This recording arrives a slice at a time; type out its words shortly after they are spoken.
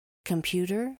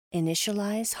Computer,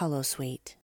 initialize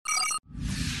holosuite.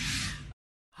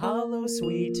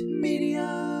 Holosuite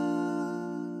Media.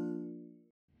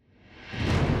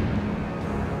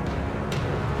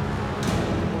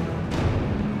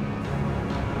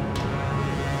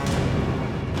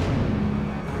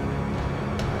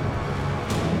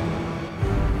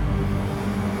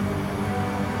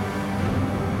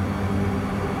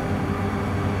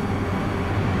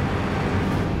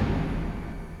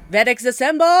 Vedeks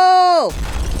assemble!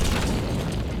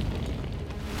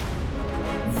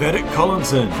 Vedek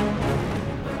Collinson.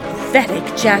 Vedek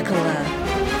Jackola.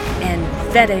 And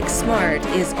Vedek Smart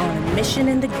is on a mission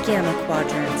in the Gamma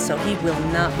Quadrant, so he will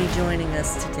not be joining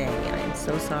us today. I'm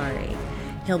so sorry.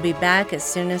 He'll be back as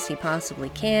soon as he possibly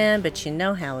can, but you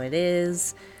know how it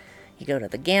is. You go to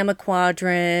the Gamma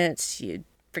Quadrant, you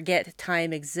forget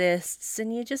time exists,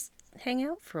 and you just hang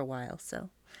out for a while, so...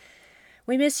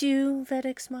 We miss you,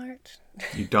 Vedek Smart.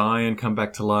 You die and come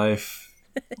back to life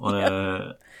on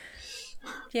a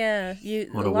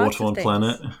war-torn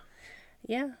planet.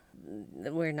 Yeah,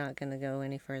 we're not going to go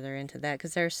any further into that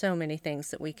because there are so many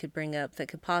things that we could bring up that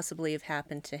could possibly have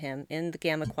happened to him in the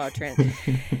Gamma Quadrant.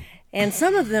 And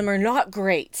some of them are not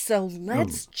great, so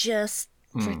let's just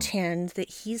pretend that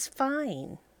he's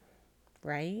fine.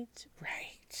 Right?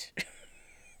 Right.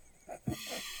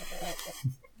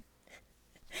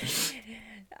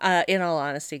 In all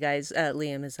honesty, guys,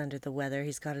 Liam is under the weather.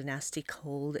 He's got a nasty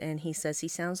cold, and he says he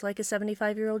sounds like a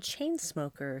 75-year-old chain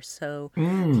smoker. So,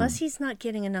 plus he's not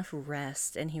getting enough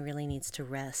rest, and he really needs to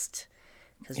rest.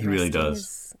 Because he really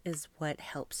does. Is what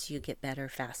helps you get better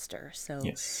faster. So,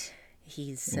 yes.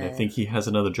 He's. And I think he has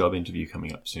another job interview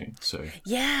coming up soon. So.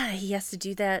 Yeah, he has to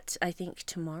do that, I think,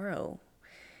 tomorrow,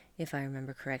 if I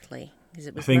remember correctly. Because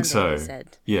it was I think Monday, so. he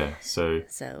said. Yeah, so,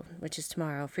 which is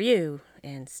tomorrow for you,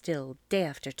 and still day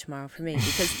after tomorrow for me,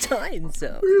 because time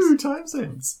zones. Woo, time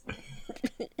zones.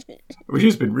 Which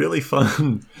has been really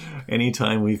fun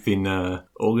anytime we've been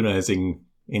organising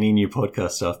any new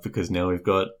podcast stuff, because now we've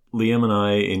got Liam and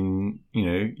I in,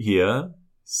 here,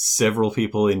 several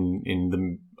people in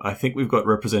the... I think we've got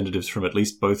representatives from at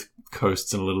least both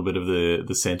coasts and a little bit of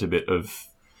the centre bit of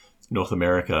North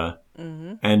America.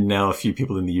 Mm-hmm. And now a few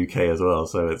people in the UK as well,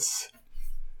 so it's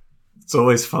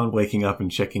always fun waking up and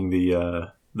checking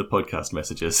the podcast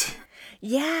messages.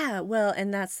 Yeah, well,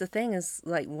 and that's the thing is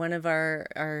like one of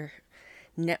our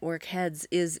network heads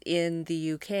is in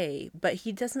the UK, but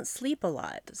he doesn't sleep a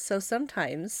lot, so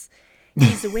sometimes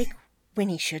he's awake when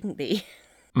he shouldn't be.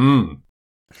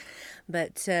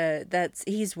 But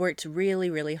he's worked really,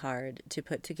 really hard to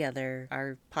put together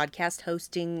our podcast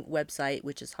hosting website,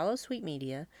 which is Holosuite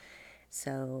Media.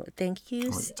 So thank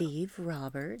you, Steve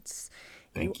Roberts.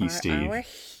 Thank you, Steve. You are our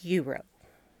hero.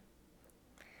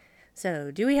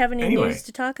 So do we have any news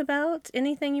to talk about?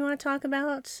 Anything you want to talk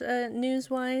about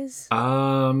news-wise?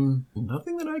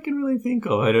 Nothing that I can really think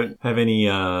of. I don't have any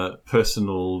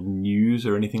personal news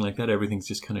or anything like that. Everything's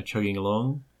just kind of chugging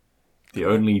along. The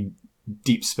only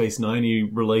Deep Space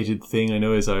Nine related thing I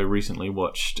know is I recently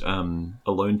watched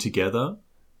Alone Together,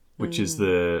 which is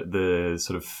the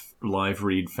sort of live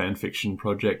read fan fiction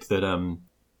project that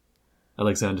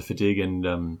Alexander Fadig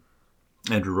and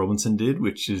Andrew Robinson did,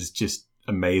 which is just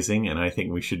amazing, and I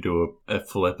think we should do a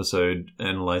full episode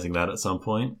analysing that at some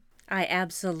point. I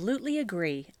absolutely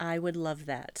agree. I would love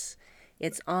that.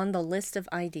 It's on the list of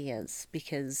ideas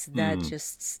because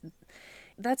that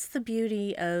that's the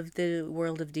beauty of the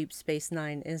world of Deep Space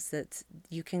Nine, is that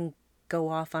you can go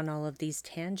off on all of these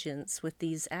tangents with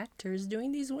these actors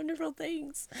doing these wonderful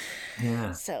things.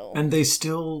 Yeah. So, and they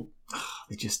still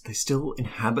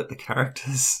inhabit the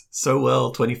characters so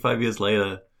well 25 years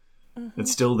later. Mm-hmm.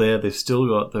 It's still there. They've still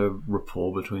got the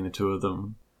rapport between the two of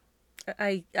them.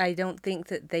 I don't think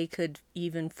that they could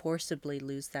even forcibly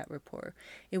lose that rapport.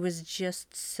 It was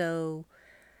just so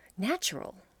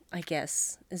natural, I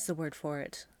guess, is the word for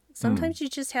it. Sometimes you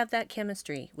just have that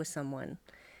chemistry with someone.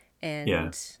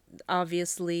 And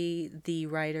obviously the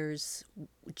writers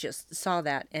just saw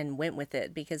that and went with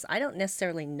it, because I don't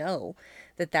necessarily know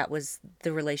that was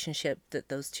the relationship that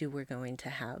those two were going to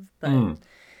have. But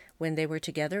when they were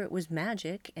together, it was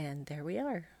magic, and there we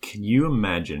are. Can you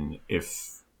imagine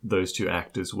if those two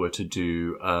actors were to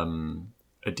do a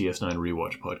DS9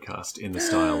 rewatch podcast in the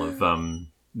style of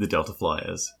the Delta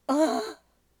Flyers?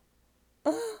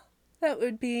 That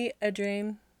would be a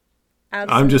dream.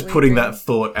 Absolutely. I'm just putting that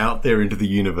thought out there into the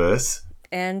universe.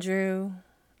 Andrew,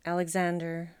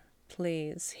 Alexander,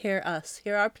 please hear us.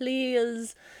 Hear our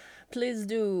pleas. Please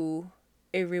do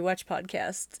a rewatch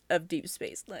podcast of Deep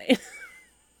Space Nine.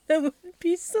 That would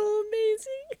be so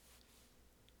amazing.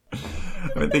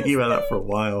 I've been thinking about that for a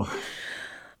while.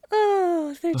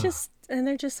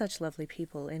 they're just such lovely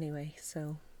people anyway.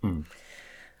 So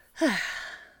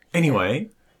Anyway,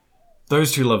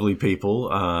 those two lovely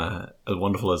people, as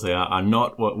wonderful as they are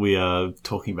not what we are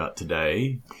talking about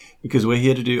today, because we're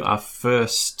here to do our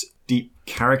first deep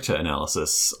character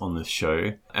analysis on this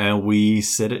show, and we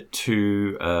set it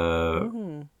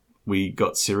to we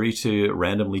got Siri to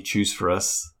randomly choose for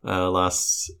us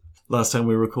last time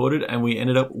we recorded, and we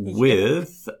ended up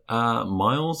with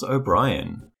Miles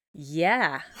O'Brien.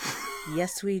 Yeah.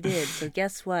 Yes, we did. So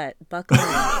guess what? Buckle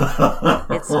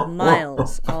in. It's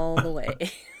Miles all the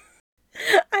way.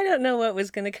 I don't know what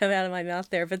was going to come out of my mouth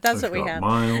there, but that's what we have.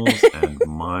 Miles and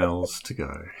miles to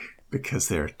go, because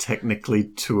there are technically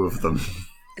two of them.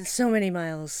 So many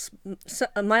miles.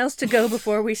 Miles to go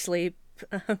before we sleep.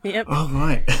 Yep. Oh,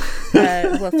 right.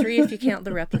 Well, 3 if you count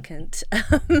the replicant.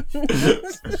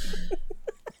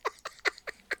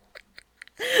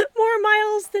 More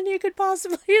miles than you could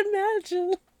possibly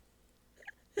imagine.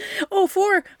 Oh,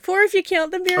 4 if you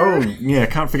count the mirror. Oh, yeah,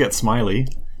 can't forget Smiley.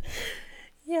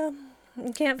 Yeah,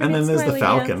 can't forget And then there's Smiley, the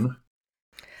Falcon.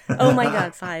 Yeah. Oh my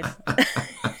God, 5.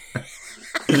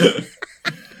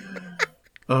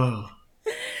 Oh.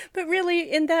 But really,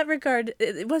 in that regard,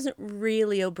 it wasn't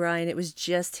really O'Brien. It was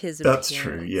just his appearance. That's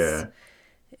true, yeah.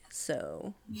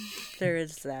 So, there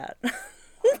is that.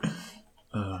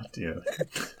 Oh, dear.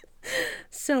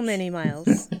 So many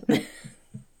miles.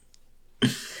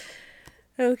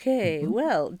 Okay,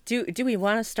 well, do we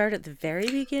want to start at the very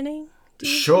beginning?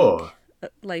 Sure.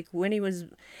 Like when he was...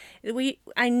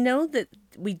 I know that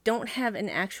we don't have an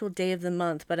actual day of the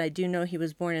month, but I do know he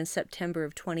was born in September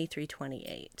of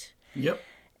 2328. Yep.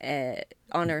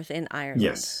 On Earth in Ireland.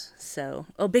 Yes. So,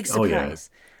 big surprise.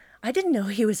 Yeah. I didn't know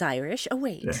he was Irish. Oh,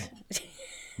 wait. Yeah.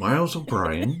 Miles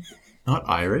O'Brien, not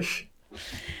Irish.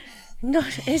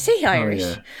 Not, is he Irish? Oh,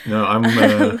 yeah. No, I'm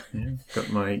got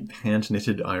my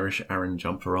hand-knitted Irish Aran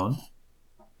jumper on.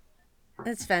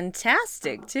 That's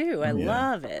fantastic, too. I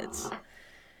love it.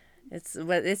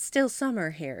 It's still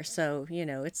summer here, so,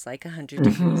 it's like 100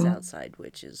 degrees outside,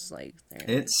 which is like...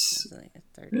 It's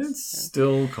 30, it's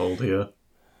still cold here.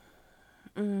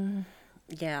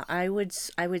 Yeah, I would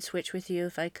switch with you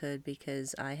if I could,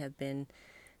 because I have been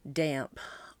damp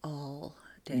all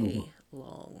day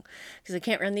long. Because I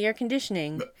can't run the air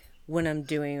conditioning when I'm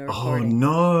doing a recording.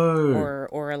 Oh, no!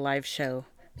 Or a live show,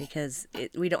 because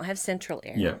we don't have central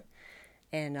air. Yeah.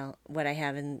 And what I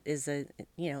have is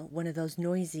one of those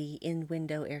noisy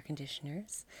in-window air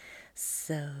conditioners.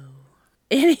 So,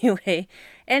 anyway,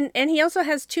 and he also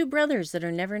has 2 brothers that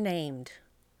are never named.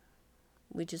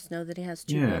 We just know that he has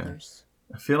 2 brothers.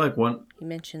 I feel like one... He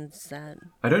mentions that.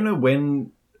 I don't know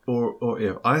when or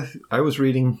if I was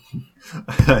reading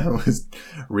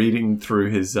through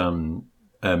his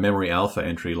Memory Alpha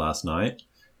entry last night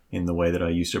in the way that I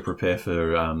used to prepare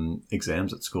for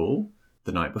exams at school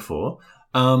the night before.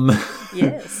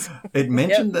 Yes. It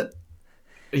mentioned that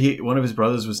one of his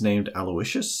brothers was named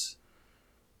Aloysius.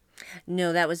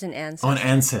 No, that was an ancestor. Oh, an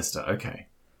ancestor. Okay.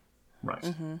 Right.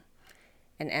 Mm-hmm.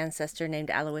 An ancestor named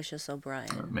Aloysius O'Brien.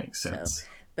 That makes sense. So,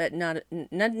 but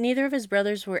neither of his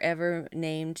brothers were ever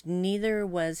named. Neither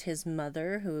was his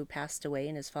mother, who passed away,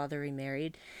 and his father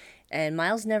remarried. And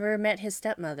Miles never met his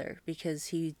stepmother because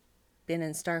he'd been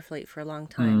in Starfleet for a long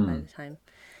time by the time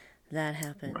that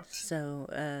happened. Right.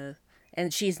 So,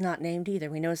 and she's not named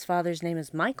either. We know his father's name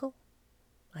is Michael.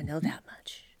 I know that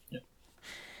much. Yep.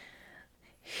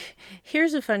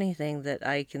 Here's a funny thing that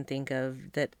I can think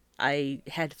of that I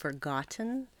had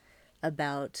forgotten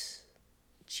about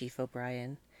Chief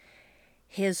O'Brien.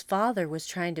 His father was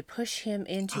trying to push him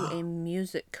into a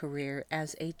music career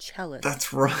as a cellist.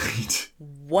 That's right.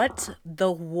 What?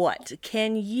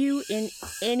 Can you in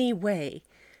any way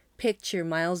picture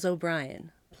Miles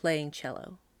O'Brien playing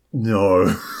cello?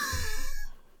 No.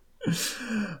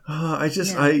 I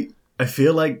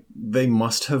feel like they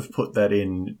must have put that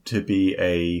in to be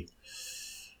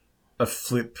a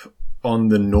flip on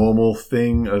the normal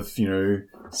thing of,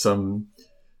 some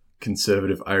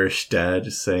conservative Irish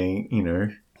dad saying,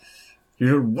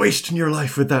 you're wasting your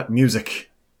life with that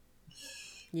music.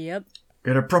 Yep.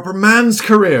 Get a proper man's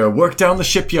career. Work down the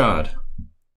shipyard.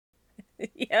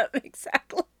 Yep,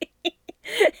 exactly.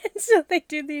 And so they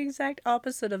do the exact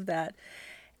opposite of that.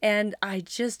 And I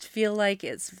just feel like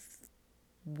it's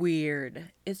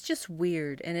weird. It's just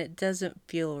weird, and it doesn't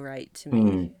feel right to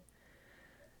me.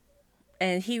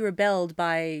 And he rebelled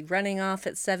by running off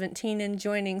at 17 and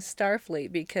joining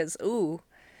Starfleet because,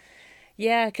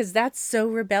 because that's so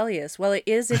rebellious. Well, it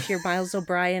is if you're Miles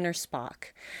O'Brien or Spock.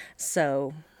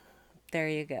 So, there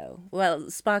you go. Well,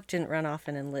 Spock didn't run off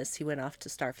and enlist. He went off to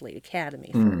Starfleet Academy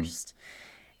first.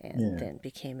 and then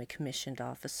became a commissioned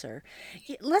officer.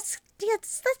 Let's take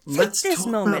Let's this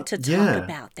talk moment to about- talk yeah.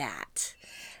 about that.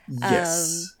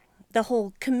 Yes. The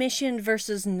whole commissioned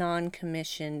versus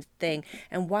non-commissioned thing,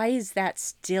 and why is that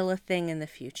still a thing in the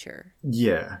future?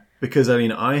 Yeah, because I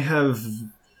mean, I have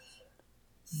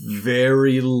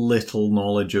very little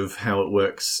knowledge of how it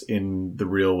works in the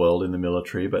real world in the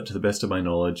military, but to the best of my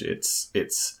knowledge, it's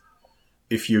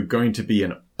if you're going to be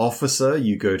an officer,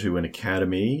 you go to an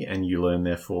academy and you learn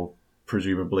there for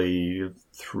presumably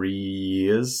 3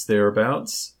 years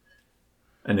thereabouts,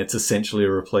 and it's essentially a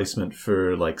replacement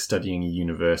for like studying a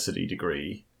university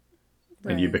degree.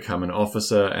 Right. And you become an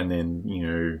officer, and then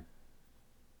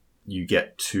you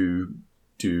get to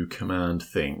do command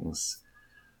things.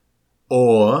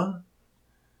 Or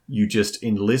you just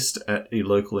enlist at a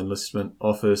local enlistment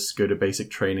office, go to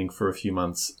basic training for a few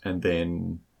months, and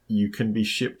then you can be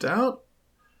shipped out.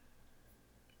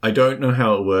 I don't know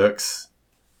how it works,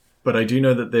 but I do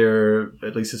know that there,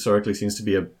 at least historically, seems to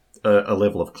be a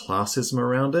level of classism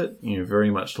around it. Very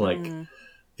much like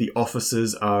the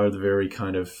officers are the very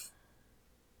kind of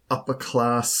upper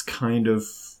class, kind of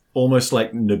almost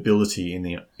like nobility in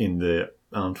the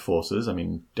armed forces. I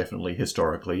mean, definitely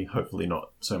historically, hopefully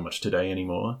not so much today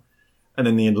anymore. And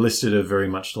then the enlisted are very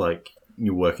much like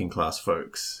your working class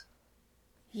folks.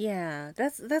 Yeah,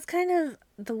 that's kind of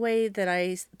the way that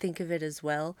I think of it as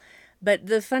well. But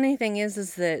the funny thing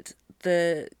is that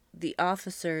the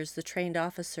officers, the trained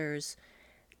officers,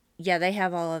 yeah, they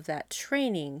have all of that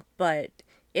training, but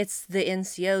it's the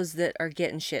NCOs that are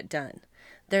getting shit done.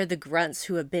 They're the grunts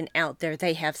who have been out there.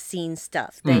 They have seen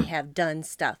stuff. They have done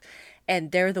stuff.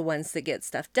 And they're the ones that get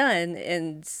stuff done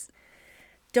and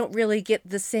don't really get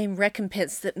the same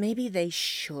recompense that maybe they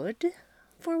should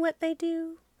for what they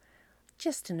do.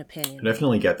 Just an opinion. I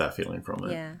definitely get that feeling from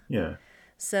it. Yeah. Yeah.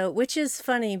 So, which is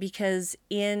funny because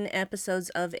in episodes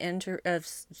of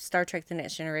Star Trek The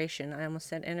Next Generation, I almost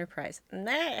said Enterprise.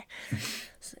 Nah.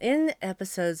 In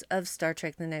episodes of Star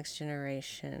Trek The Next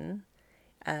Generation,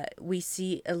 we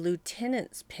see a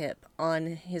lieutenant's pip on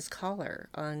his collar,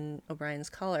 on O'Brien's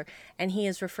collar, and he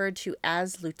is referred to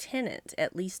as lieutenant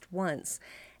at least once.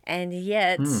 And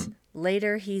yet,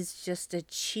 later he's just a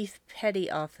chief petty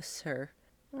officer.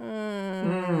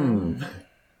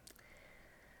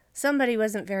 Somebody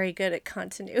wasn't very good at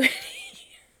continuity.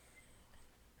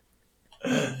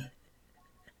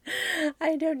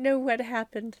 I don't know what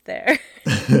happened there.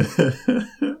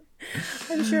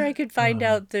 I'm sure I could find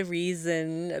out the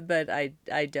reason, but I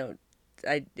don't.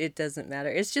 It doesn't matter.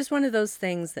 It's just one of those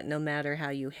things that no matter how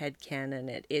you headcanon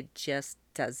it, it just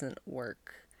doesn't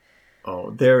work.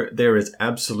 Oh, there is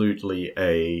absolutely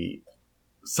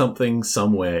something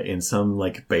somewhere in some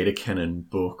like beta canon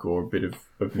book or bit of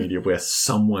media where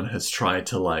someone has tried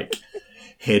to like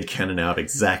headcanon out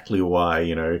exactly why,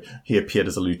 he appeared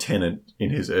as a lieutenant in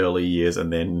his early years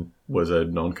and then was a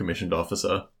non-commissioned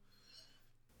officer.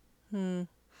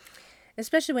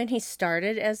 Especially when he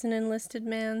started as an enlisted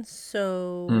man,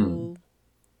 so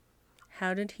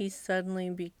how did he suddenly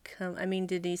become... I mean,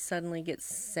 did he suddenly get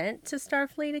sent to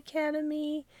Starfleet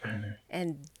Academy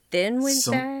and then went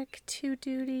back to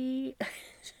duty?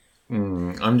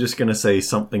 I'm just going to say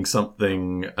something,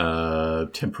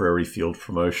 temporary field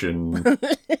promotion.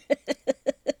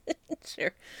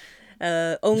 Sure.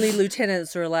 Only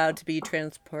lieutenants are allowed to be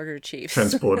transporter chiefs.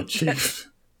 Transporter chief.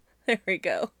 There we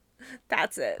go.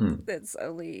 That's it. That's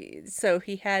only... So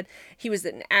he was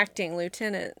an acting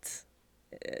lieutenant,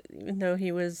 even though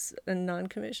he was a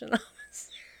non-commissioned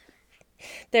officer.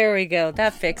 There we go.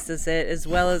 That fixes it as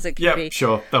well as it can be. Yeah,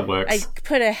 sure. That works. I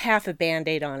put a half a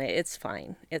Band-Aid on it. It's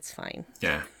fine. It's fine.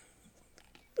 Yeah.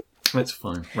 It's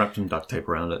fine. Wrap some duct tape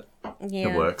around it. Yeah.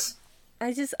 It works.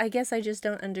 I guess I just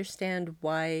don't understand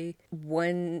why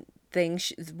one thing,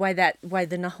 why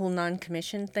the whole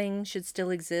non-commission thing should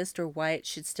still exist, or why it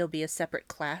should still be a separate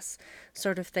class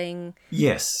sort of thing.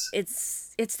 Yes.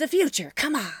 It's the future.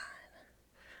 Come on.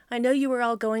 I know you were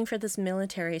all going for this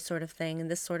military sort of thing and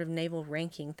this sort of naval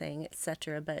ranking thing,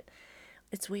 etc., but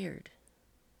it's weird.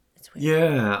 It's weird.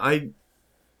 Yeah,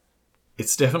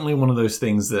 it's definitely one of those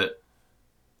things that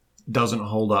doesn't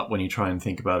hold up when you try and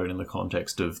think about it in the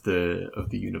context of the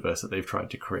universe that they've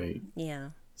tried to create. Yeah.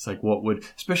 It's like, what would,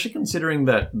 especially considering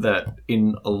that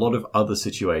in a lot of other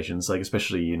situations, like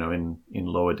especially, in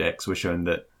lower decks, we're shown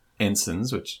that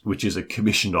ensigns, which is a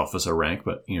commissioned officer rank,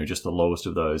 but, just the lowest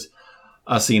of those,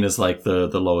 are seen as like the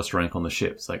lowest rank on the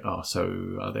ship. It's like, oh,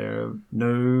 so are there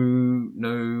no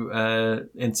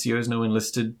NCOs, no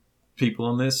enlisted people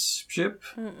on this ship?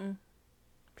 Apparently.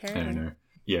 I don't know.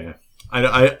 Yeah.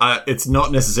 I it's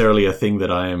not necessarily a thing that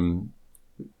I am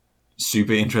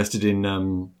super interested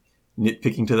in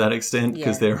nitpicking to that extent,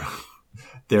 because Yeah.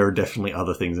 there are definitely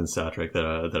other things in Star Trek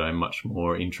that I'm much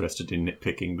more interested in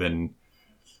nitpicking than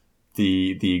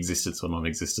the existence or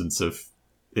non-existence of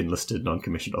enlisted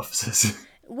non-commissioned officers.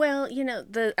 Well,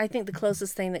 I think the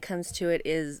closest thing that comes to it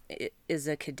is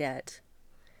a cadet,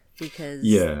 because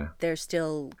Yeah. they're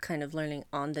still kind of learning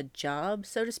on the job,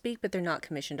 so to speak, but they're not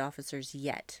commissioned officers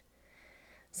yet.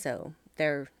 So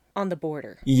they're on the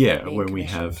border of Yeah, being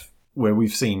commissioned. where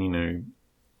we've seen, you know,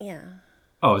 Yeah.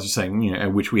 I was just saying, you know,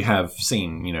 which we have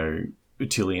seen, you know,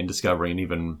 Tilly and Discovery and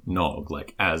even Nog,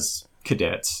 like as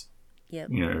cadets, Yep.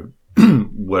 you know,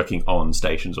 working on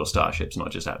stations or starships,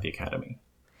 not just at the academy.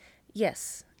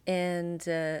 Yes. And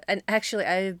actually,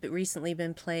 I've recently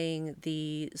been playing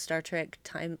the Star Trek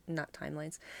not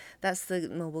timelines. That's the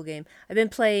mobile game. I've been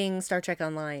playing Star Trek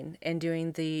Online and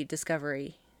doing the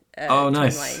Discovery Oh,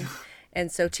 nice. timeline. And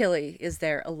so Tilly is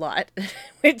there a lot,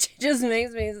 which just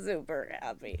makes me super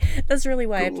happy. That's really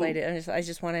why I played Cool. it. I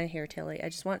just want to hear Tilly. I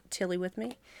just want Tilly with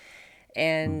me.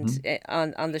 And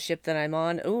Hmm. on the ship that I'm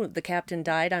on, oh, the captain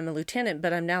died. I'm a lieutenant,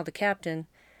 but I'm now the captain.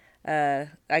 I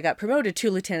got promoted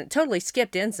to lieutenant. Totally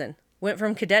skipped ensign. Went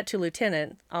from cadet to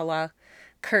lieutenant, a la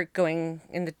Kirk going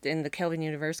in the Kelvin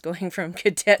universe, going from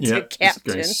cadet to Yep, just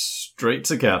going captain. straight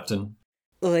to captain.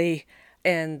 Oy.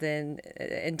 And then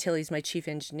until he's my chief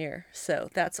engineer, so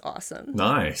that's awesome.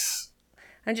 Nice.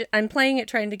 I'm playing it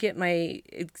trying to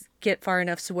get far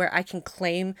enough so where I can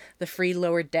claim the free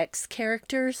lower decks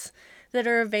characters that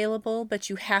are available, but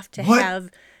What?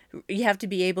 you have to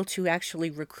be able to actually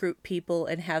recruit people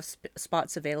and have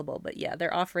spots available. But yeah,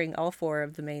 they're offering all four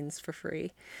of the mains for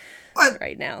free What?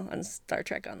 right now on Star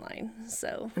Trek Online.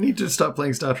 So I need to start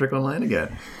playing Star Trek Online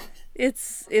again.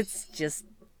 it's just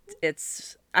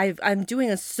I'm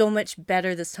doing so much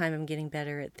better this time. I'm getting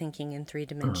better at thinking in three Oh,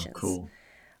 dimensions. cool.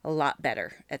 A lot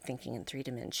better at thinking in three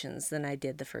dimensions than I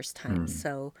did the first time. Hmm.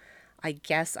 So I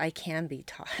guess I can be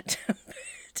taught.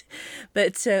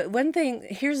 But one thing,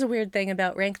 here's a weird thing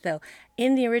about rank though.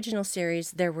 In the original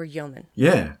series, there were yeomen.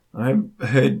 Yeah, I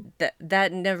heard.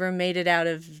 That never made it out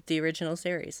of the original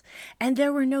series, and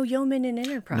there were no yeomen in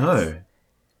Enterprise. No,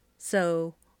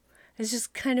 So it's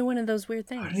just kind of one of those weird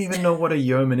I don't things. even know what a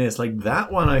yeoman is. Like that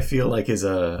one, I feel like is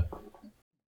a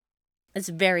It's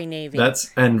very Navy, that's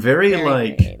and very very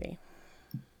like Navy.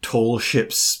 tall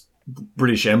ships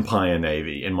British Empire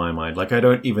Navy in my mind. Like I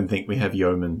don't even think we have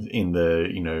yeomen in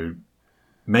the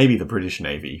maybe the British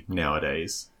Navy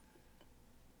nowadays.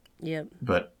 Yep.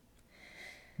 But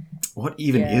what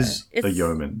even Yeah. is a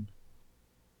yeoman?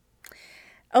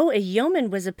 Oh, a yeoman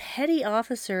was a petty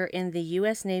officer in the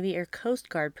U.S. Navy or Coast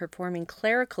Guard performing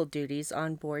clerical duties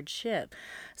on board ship.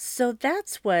 So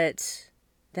that's what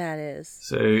that is.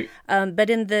 So But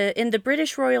in the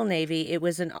British Royal Navy, it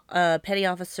was a petty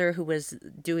officer who was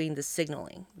doing the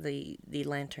signaling, the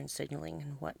lantern signaling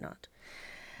and whatnot.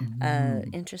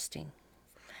 Interesting.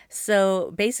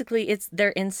 So basically,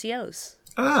 they're NCOs.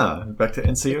 back to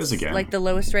NCOs It's like again. the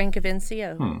lowest rank of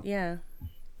NCO. Hmm. Yeah.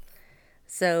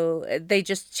 So they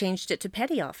just changed it to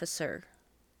petty officer.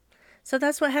 So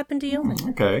that's what happened to yeoman.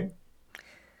 Okay.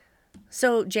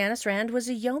 So Janice Rand was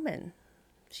a yeoman.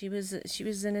 She was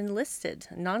an enlisted,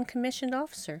 non-commissioned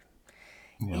officer.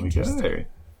 There we Interesting. go.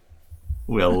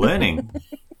 We're learning.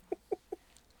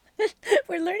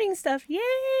 We're learning stuff.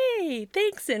 Yay!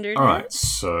 Thanks, All right, Internet.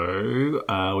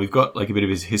 so we've got like a bit of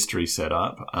his history set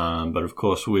up, but of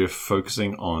course we're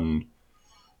focusing on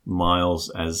Miles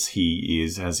as he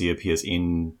appears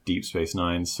in Deep Space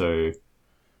Nine. So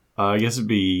I guess it'd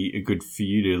be good for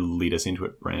you to lead us into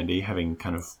it, Brandy, having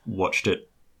kind of watched it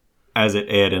as it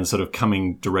aired and sort of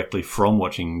coming directly from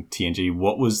watching TNG.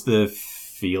 What was the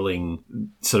feeling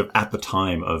sort of at the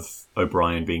time of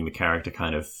O'Brien being the character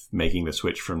kind of making the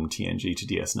switch from TNG to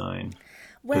DS9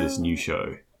 for this new Well,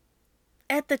 show?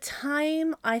 at the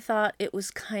time, I thought it was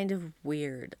kind of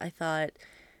weird. I thought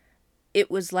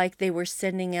it was like they were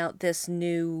sending out this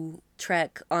new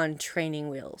Trek on training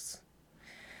wheels.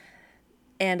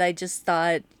 And I just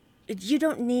thought, you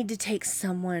don't need to take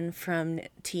someone from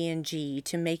TNG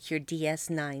to make your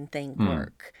DS9 thing Hmm.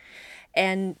 work.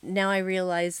 And now I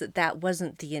realize that that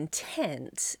wasn't the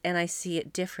intent, and I see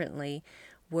it differently,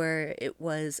 where it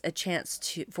was a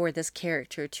chance for this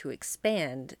character to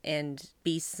expand and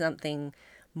be something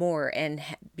more and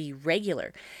be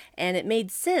regular. And it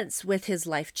made sense with his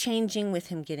life changing, with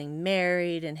him getting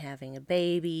married and having a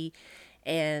baby,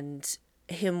 and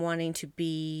him wanting to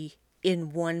be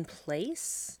in one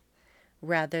place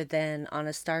rather than on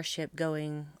a starship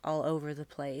going all over the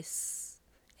place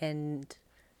and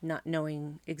not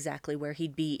knowing exactly where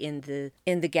he'd be in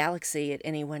the galaxy at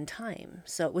any one time.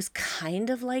 So it was kind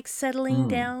of like settling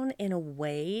down in a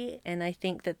way, and I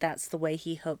think that that's the way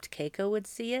he hoped Keiko would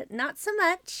see it. Not so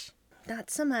much.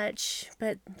 Not so much,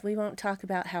 but we won't talk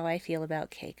about how I feel about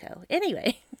Keiko.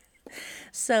 Anyway,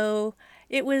 so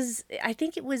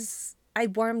I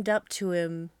warmed up to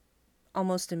him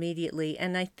almost immediately,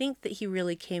 and I think that he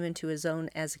really came into his own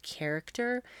as a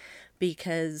character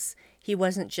because he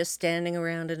wasn't just standing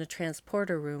around in a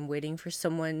transporter room waiting for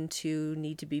someone to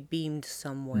need to be beamed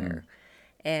somewhere.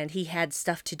 And he had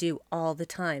stuff to do all the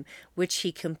time, which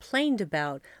he complained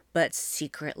about, but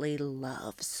secretly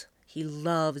loves. He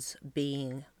loves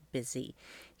being busy.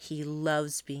 He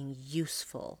loves being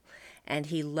useful. And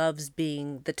he loves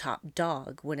being the top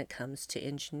dog when it comes to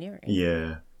engineering.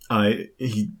 Yeah. I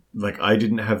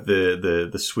didn't have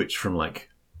the switch from like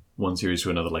one series to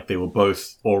another. Like they were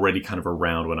both already kind of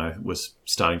around when I was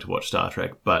starting to watch Star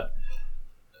Trek. But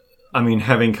I mean,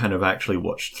 having kind of actually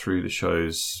watched through the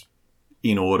shows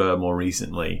in order more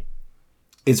recently,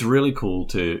 it's really cool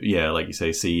to, like you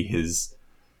say, see his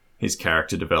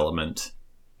character development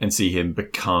and see him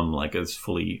become like a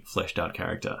fully fleshed out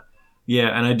character. Yeah,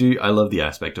 and I love the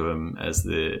aspect of him as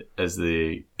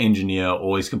the engineer,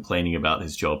 always complaining about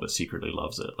his job but secretly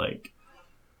loves it. Like,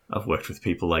 I've worked with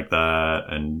people like that,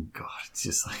 and God, it's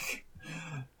just like,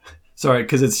 sorry,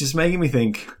 because it's just making me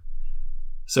think.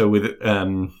 So with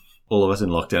all of us in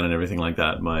lockdown and everything like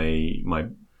that, my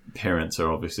parents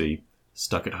are obviously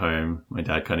stuck at home. My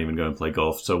dad can't even go and play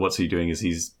golf. So what's he doing is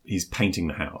he's painting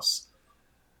the house.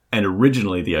 And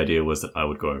originally the idea was that I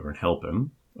would go over and help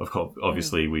him. Of course,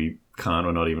 obviously we can't.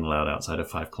 We're not even allowed outside a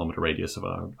 5-kilometer radius of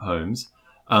our homes.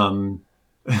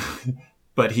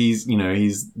 But he's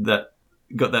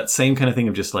got that same kind of thing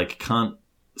of just like can't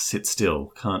sit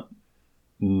still, can't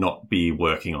not be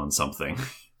working on something.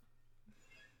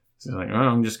 So like, oh,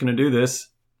 I'm just going to do this.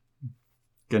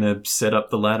 Going to set up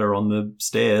the ladder on the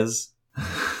stairs.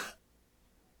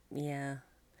 Yeah.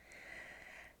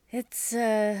 It's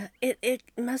it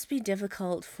must be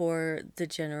difficult for the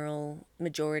general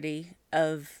majority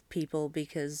of people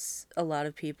because a lot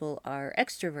of people are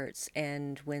extroverts,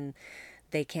 and when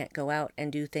they can't go out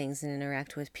and do things and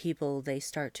interact with people, they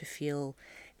start to feel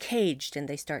caged and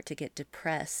they start to get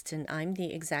depressed. And I'm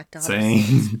the exact opposite.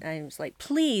 Same. I'm just like,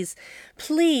 please,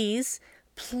 please,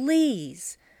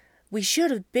 please. We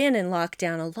should have been in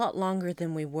lockdown a lot longer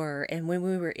than we were. And when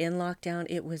we were in lockdown,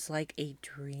 it was like a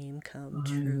dream come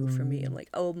true for me. I'm like,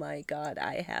 oh my God,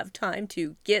 I have time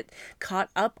to get caught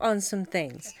up on some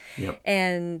things. Yep.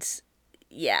 And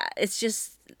yeah, it's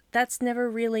just, that's never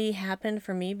really happened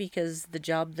for me because the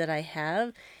job that I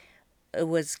have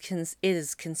is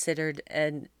considered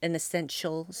an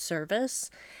essential service.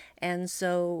 And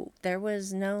so there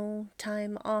was no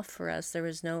time off for us. There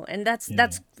was no, and that's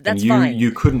And fine.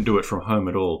 You couldn't do it from home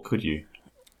at all, could you?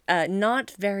 Not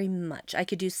very much. I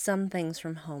could do some things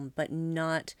from home, but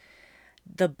not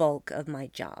the bulk of my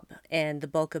job. And the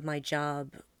bulk of my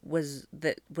job was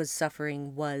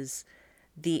suffering was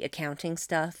the accounting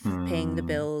stuff, paying the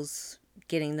bills,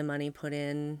 getting the money put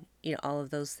in, all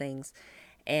of those things.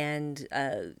 And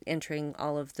entering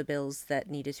all of the bills that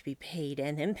needed to be paid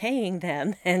and then paying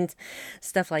them and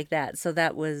stuff like that. So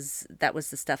that was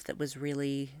the stuff that was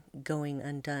really going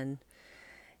undone.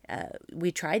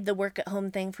 We tried the work at home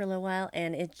thing for a little while,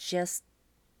 and it just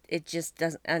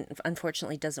doesn't,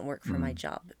 unfortunately doesn't work for my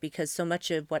job because so much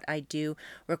of what I do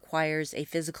requires a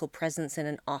physical presence in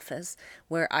an office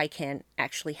where I can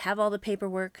actually have all the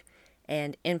paperwork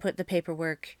and input the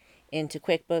paperwork into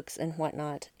QuickBooks and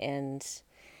whatnot. And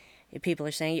people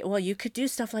are saying, well, you could do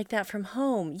stuff like that from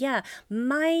home. Yeah,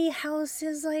 my house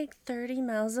is like 30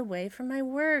 miles away from my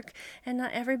work, and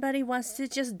not everybody wants to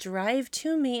just drive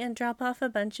to me and drop off a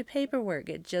bunch of paperwork.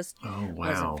 It just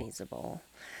wasn't feasible.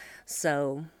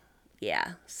 So,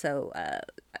 yeah. So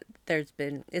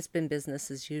it's been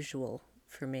business as usual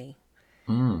for me.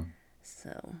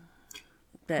 So,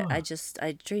 but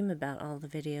I dream about all the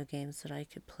video games that I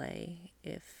could play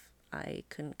if I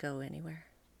couldn't go anywhere.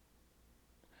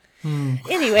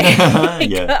 Anyway,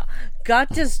 got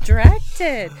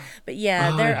distracted. But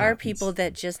yeah, there are people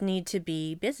that just need to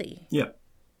be busy. Yeah.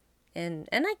 And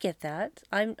I get that.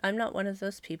 I'm not one of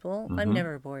those people. I'm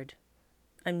never bored.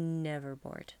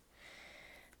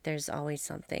 There's always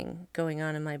something going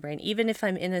on in my brain. Even if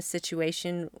I'm in a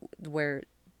situation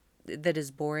that is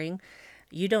boring,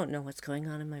 you don't know what's going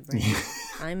on in my brain.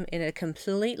 I'm in a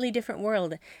completely different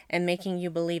world and making you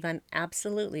believe I'm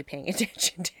absolutely paying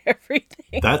attention to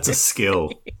everything. That's a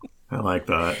skill. I like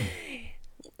that.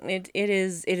 It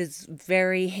is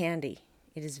very handy.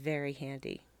 It is very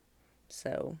handy.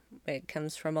 So it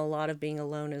comes from a lot of being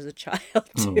alone as a child,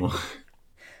 too. Oh.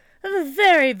 I have a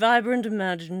very vibrant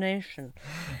imagination.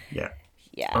 Yeah.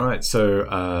 Yeah. All right,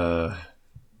 so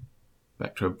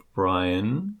back to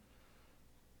Brian.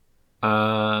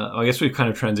 I guess we've kind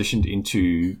of transitioned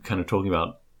into kind of talking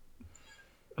about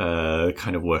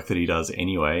kind of work that he does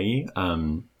anyway.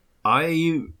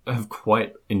 I have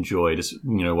quite enjoyed,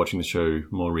 watching the show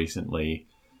more recently.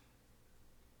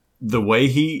 The way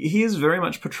he is very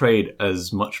much portrayed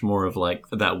as much more of like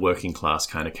that working class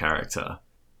kind of character.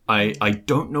 I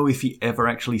don't know if he ever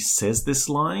actually says this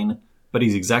line, but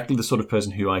he's exactly the sort of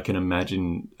person who I can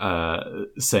imagine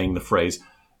saying the phrase,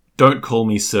 "Don't call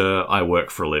me sir, I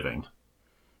work for a living."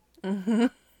 Mm-hmm.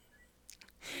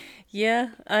 Yeah,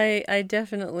 I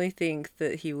definitely think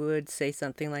that he would say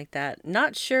something like that.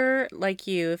 Not sure, like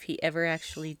you, if he ever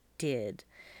actually did.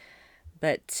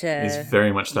 But, He's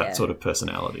very much that yeah, sort of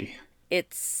personality.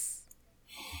 it's,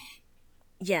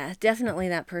 yeah, definitely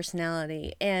that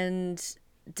personality. And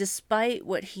despite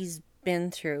what he's been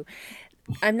through,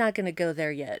 I'm not going to go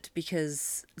there yet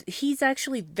because he's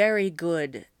actually very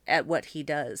good at what he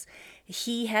does.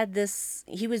 He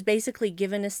was basically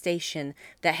given a station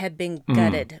that had been Mm.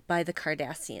 gutted by the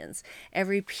Cardassians.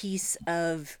 Every piece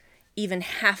of even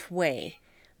halfway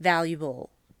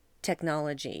valuable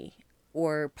technology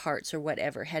or parts or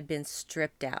whatever had been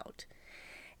stripped out.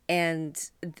 And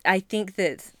I think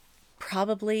that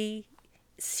probably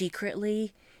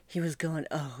secretly he was going,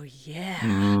 "Oh yeah,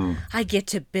 Mm. I get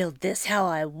to build this how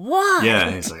I Yeah,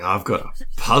 want." he's like, I've got a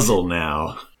puzzle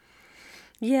now.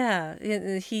 Yeah,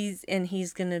 he's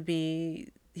gonna be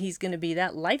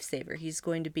that lifesaver. He's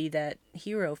going to be that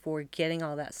hero for getting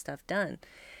all that stuff done.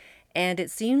 And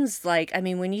it seems like, I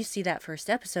mean, when you see that first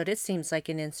episode, it seems like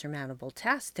an insurmountable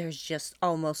task. There's just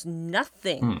almost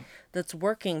nothing Mm. that's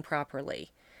working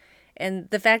properly. And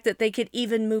the fact that they could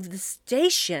even move the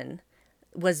station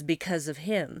was because of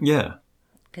him. Yeah.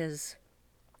 Because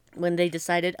when they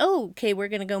decided, oh, okay, we're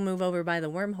going to go move over by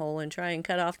the wormhole and try and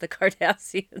cut off the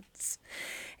Cardassians.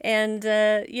 And,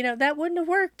 that wouldn't have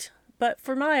worked, but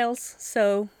for Miles.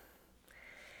 So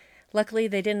luckily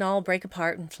they didn't all break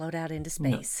apart and float out into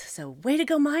Yeah. space. So way to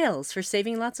go, Miles, for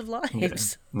saving lots of Yeah.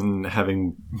 lives. And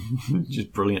having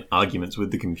just brilliant arguments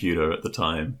with the computer at the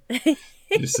time.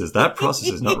 It just says, that process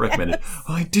is not recommended.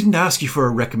 Oh, I didn't ask you for a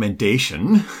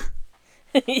recommendation.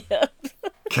 Yep.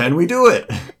 Can we do it?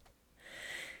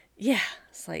 Yeah.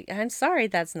 It's like, I'm sorry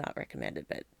that's not recommended,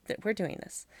 but that we're doing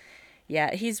this.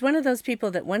 Yeah, he's one of those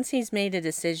people that once he's made a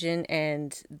decision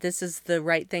and this is the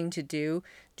right thing to do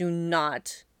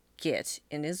not get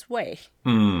in his way.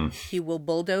 Mm. He will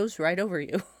bulldoze right over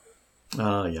you.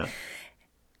 Yeah.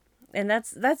 And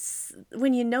that's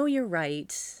when you know you're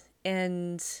right.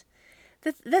 And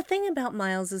the thing about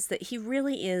Miles is that he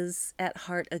really is at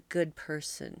heart a good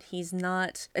person. He's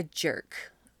not a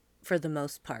jerk for the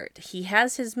most part. He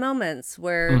has his moments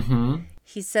where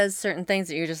he says certain things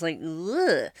that you're just like,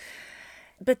 ugh.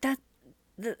 But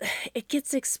it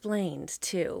gets explained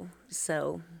too.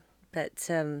 So, but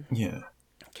Yeah.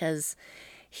 because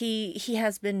he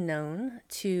has been known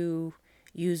to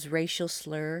use racial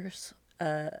slurs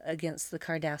against the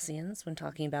Cardassians when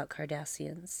talking about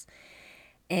Cardassians,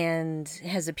 and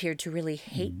has appeared to really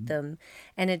hate them.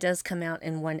 And it does come out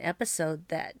in one episode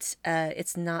that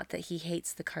it's not that he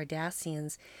hates the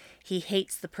Cardassians, he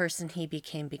hates the person he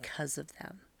became because of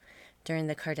them during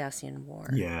the Cardassian War.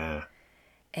 Yeah.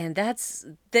 And that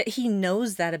he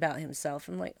knows that about himself.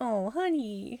 I'm like, oh,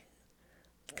 honey,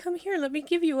 come here, let me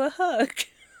give you a hug.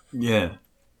 Yeah.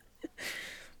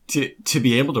 To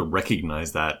be able to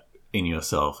recognize that in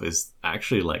yourself is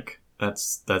actually like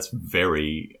that's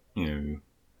very,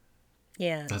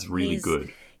 Yeah. that's really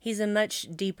good. He's a much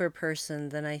deeper person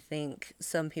than I think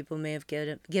some people may have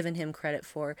given him credit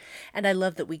for. And I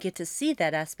love that we get to see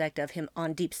that aspect of him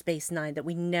on Deep Space Nine that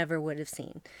we never would have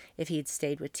seen if he'd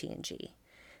stayed with TNG.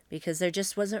 Because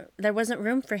there wasn't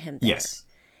room for him there. Yes.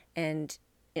 And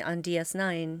on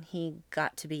DS9, he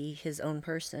got to be his own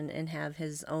person and have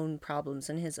his own problems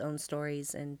and his own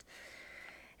stories and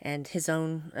his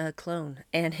own clone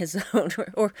and his own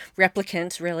or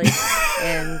replicant really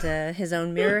and his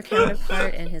own mirror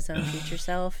counterpart and his own future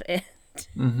self. And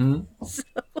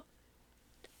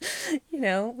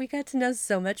so we got to know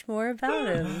so much more about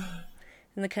him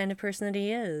and the kind of person that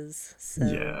he is.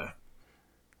 So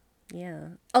yeah,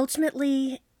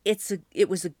 ultimately it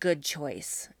was a good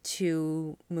choice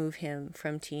to move him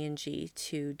from TNG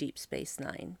to Deep Space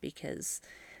Nine because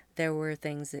there were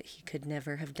things that he could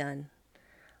never have done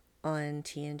on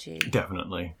TNG.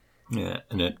 Definitely. Yeah,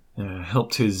 and it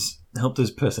helped his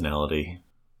personality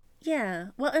Yeah,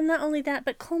 well, and not only that,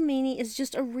 but Cole Meany is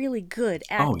just a really good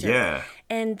Oh actor, yeah,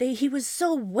 and he was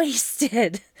so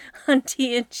wasted on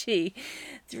TNG,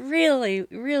 really,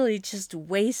 really just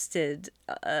wasted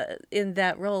in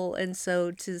that role, and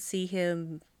so to see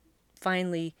him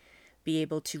finally be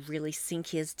able to really sink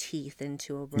his teeth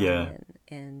into yeah. O'Brien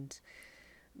and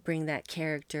bring that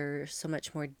character so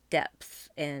much more depth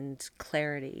and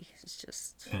clarity. It's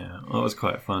just Yeah, well, it was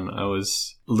quite fun. I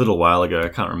was a little while ago. I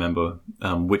can't remember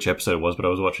which episode it was, but I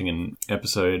was watching an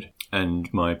episode,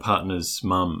 and my partner's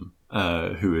mum,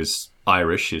 who is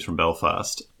Irish, she's from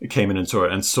Belfast, came in and saw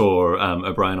it and saw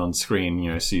O'Brien on screen.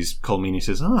 You know, sees Cole Meany,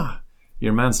 says, "Ah,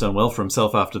 your man's done well for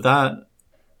himself after that."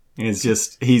 And it's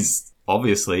just he's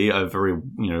obviously a very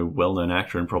well-known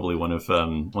actor and probably one of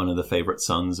the favorite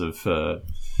sons of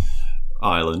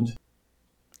Ireland.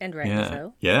 and rightly Yeah,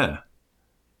 so. yeah.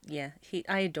 Yeah,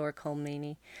 I adore Cole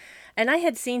Meany. And I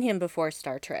had seen him before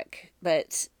Star Trek,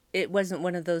 but it wasn't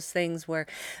one of those things where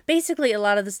basically a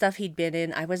lot of the stuff he'd been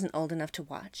in I wasn't old enough to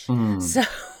watch. Mm. So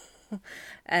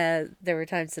there were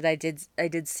times that I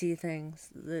did see things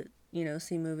that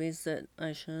see movies that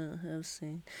I shouldn't have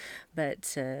seen.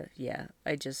 But yeah,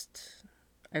 I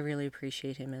really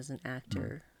appreciate him as an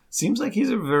actor. Seems like he's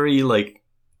a very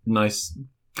nice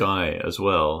guy as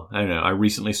well. I don't know. I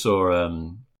recently saw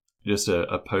just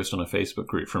a post on a Facebook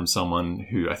group from someone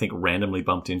who I think randomly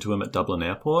bumped into him at Dublin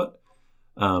Airport,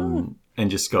 Oh, and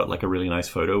just got a really nice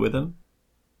photo with him.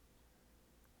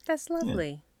 that's Yeah.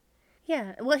 lovely.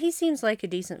 Yeah, well, he seems like a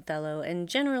decent fellow, and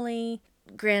generally,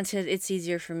 granted, it's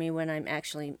easier for me when I'm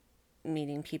actually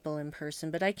meeting people in person,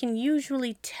 but I can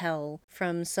usually tell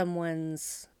from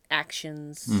someone's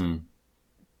actions, Mm.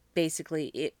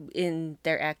 basically in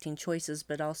their acting choices,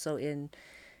 but also in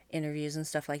interviews and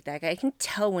stuff like that. I can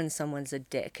tell when someone's a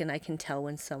dick, and I can tell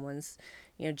when someone's,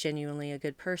 genuinely a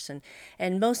good person.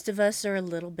 And most of us are a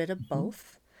little bit of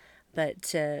both.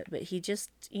 But he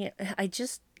just,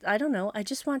 I don't know. I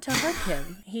just want to hug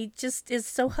him. He just is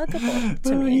so huggable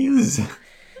to Oh, he me. is.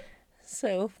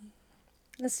 So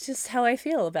that's just how I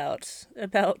feel about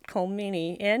Cole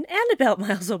Meany and about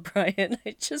Miles O'Brien.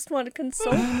 I just want to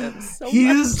console him so He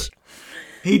much. is.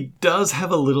 He does have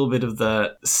a little bit of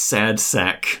that sad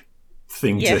sack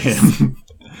thing to Yes. him.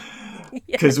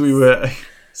 Because Yes. we were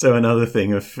so another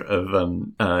thing of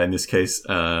in this case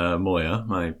Moya,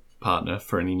 my partner,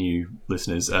 for any new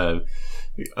listeners,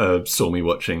 saw me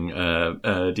watching a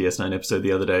DS9 episode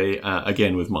the other day,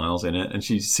 again with Miles in it, and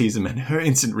she sees him, and her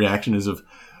instant reaction is of,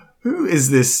 who is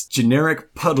this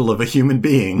generic puddle of a human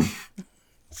being?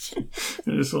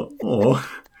 I just thought, oh.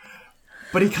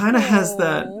 But he kind of has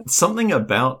that something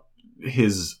about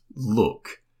his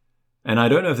look. And I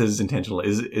don't know if this is intentional.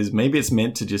 Is maybe it's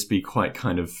meant to just be quite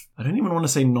kind of, I don't even want to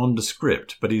say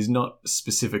nondescript, but he's not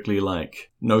specifically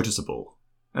noticeable.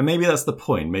 And maybe that's the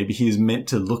point. Maybe he's meant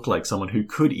to look like someone who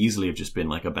could easily have just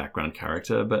been a background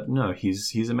character, but no,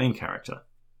 he's a main character.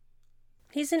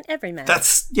 He's an everyman.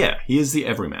 He is the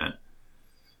everyman.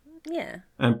 Yeah.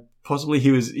 And possibly he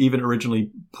was even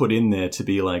originally put in there to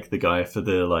be the guy for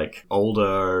the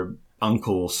older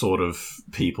uncle sort of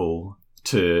people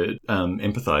to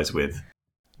empathize with.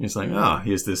 It's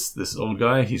here's this old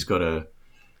guy. He's got a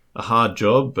hard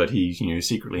job, but he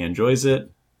secretly enjoys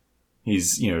it.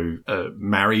 He's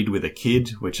married with a kid,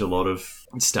 which a lot of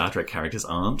Star Trek characters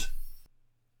aren't.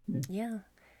 Yeah.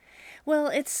 Well,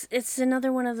 it's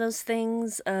another one of those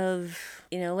things of,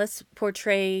 let's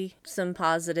portray some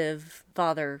positive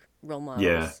father role models.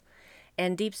 Yeah.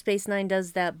 And Deep Space Nine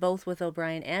does that both with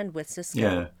O'Brien and with Sisko.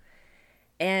 Yeah.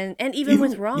 And even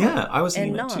with Ron. Yeah, I was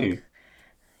thinking and that Nog. too.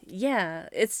 Yeah,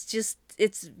 it's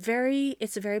a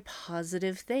very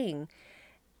positive thing.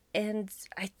 And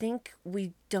I think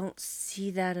we don't see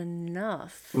that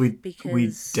enough. We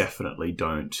because definitely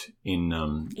don't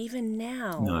in even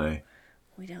now. No.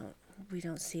 We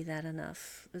don't see that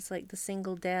enough. It's like the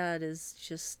single dad is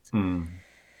just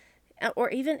or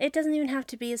even it doesn't even have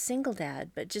to be a single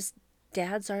dad, but just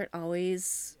dads aren't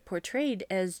always portrayed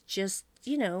as just,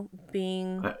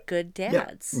 being good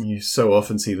dads. Yeah. You so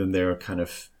often see them, they're kind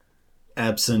of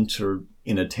absent or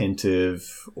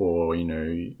inattentive or,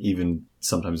 even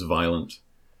sometimes violent.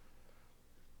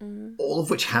 Mm-hmm. All of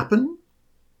which happen.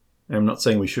 I'm not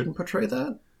saying we shouldn't portray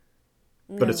that.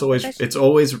 But it's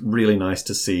always really nice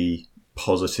to see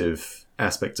positive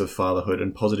aspects of fatherhood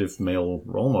and positive male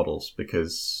role models,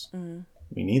 because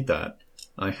we need that.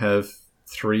 I have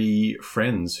 3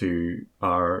 friends who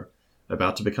are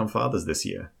about to become fathers this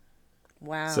year.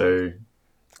 Wow. So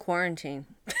quarantine.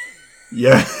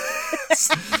 Yeah.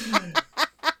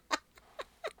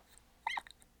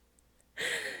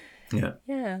 Yeah.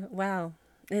 Yeah. Wow.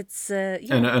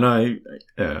 And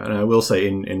I will say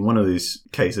in one of these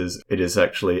cases, it is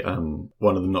actually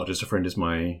one of them. Not just a friend, is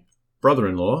my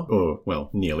brother-in-law, or well,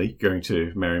 nearly going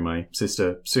to marry my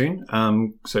sister soon.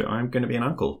 So I'm going to be an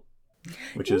uncle,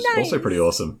 which is also pretty Nice.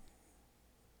 awesome.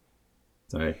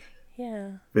 So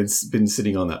Yeah. been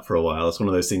sitting on that for a while. It's one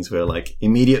of those things where like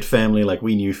immediate family, like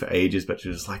we knew for ages, but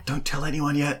you're just like, don't tell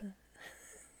anyone yet.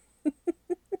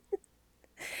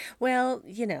 Well,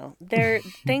 there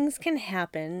things can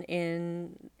happen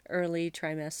in early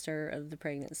trimester of the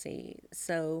pregnancy.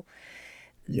 So,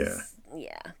 Yeah.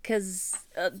 yeah, because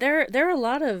there are a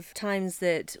lot of times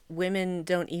that women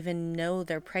don't even know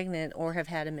they're pregnant or have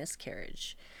had a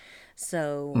miscarriage.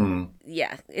 So,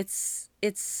 yeah,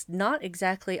 it's not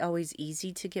exactly always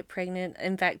easy to get pregnant.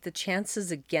 In fact, the chances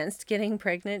against getting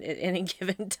pregnant at any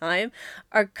given time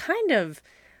are kind of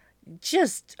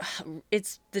just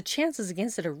it's the chances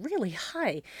against it are really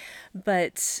high,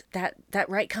 but that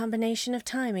right combination of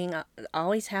timing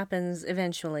always happens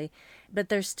eventually, but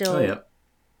there's Oh still yeah.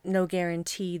 no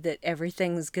guarantee that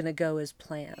everything's going to go as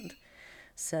planned.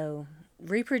 So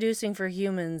reproducing for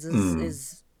humans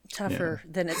is Yeah. tougher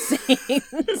than it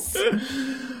seems.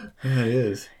 Yeah, it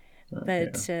is. Yeah.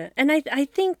 But and I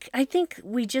think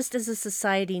we just as a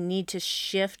society need to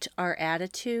shift our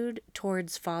attitude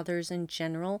towards fathers in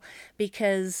general,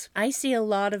 because I see a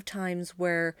lot of times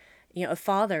where a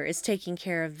father is taking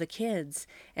care of the kids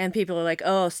and people are like,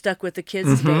 "Oh, stuck with the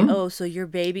kids today. Oh, so you're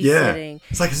Yeah. babysitting."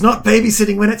 It's like it's not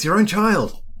babysitting when it's your own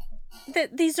child.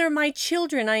 That these are my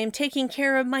children. I am taking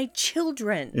care of my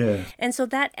children. Yeah. And so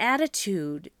that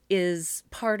attitude is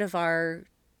part of our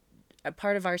a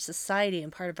part of our society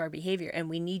and part of our behavior, and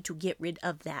we need to get rid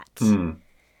of that.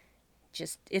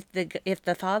 Just if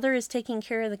the father is taking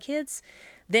care of the kids,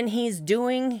 then he's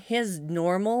doing his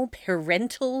normal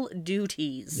parental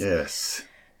duties. Yes.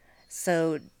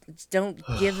 So don't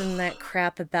give him that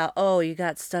crap about, oh, you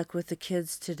got stuck with the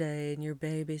kids today and you're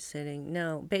babysitting.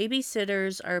 No,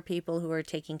 babysitters are people who are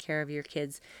taking care of your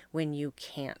kids when you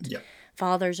can't. Yeah.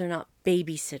 Fathers are not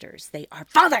babysitters. They are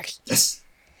fathers. Yes.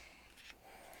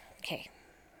 Okay.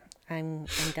 I'm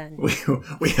done.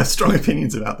 We have strong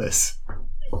opinions about this.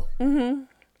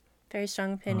 Very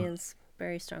strong opinions.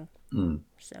 Very strong.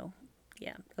 So,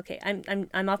 yeah. Okay.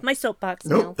 I'm off my soapbox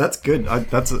now. Nope, that's good.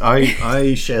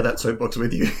 I share that soapbox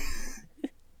with you.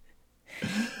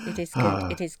 It is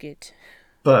good. It is good.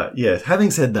 But yeah,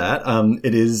 having said that,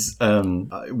 it is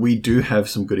we do have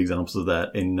some good examples of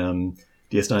that in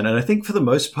DS9, and I think for the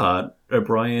most part,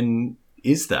 O'Brien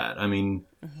is that. I mean,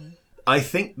 I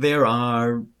think there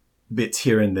are bits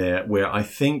here and there where I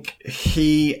think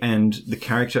he and the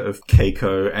character of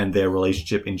Keiko and their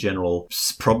relationship in general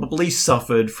probably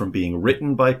suffered from being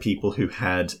written by people who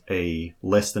had a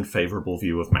less than favorable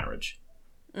view of marriage.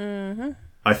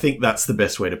 I think that's the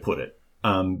best way to put it.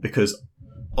 Because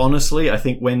honestly, I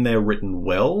think when they're written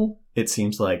well, it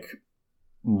seems like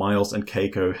Miles and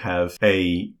Keiko have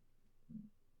a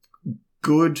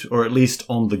good, or at least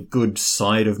on the good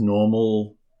side of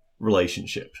normal,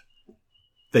 relationship.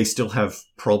 They still have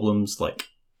problems like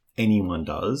anyone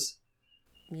does,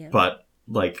 Yeah. but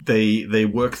like they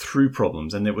work through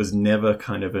problems, and it was never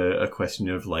kind of a question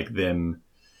of like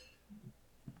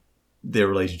their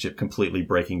relationship completely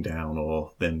breaking down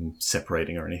or them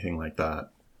separating or anything like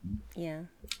that. Yeah.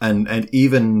 And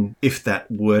even if that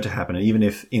were to happen, and even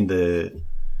if in the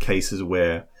cases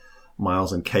where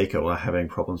Miles and Keiko are having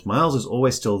problems, Miles is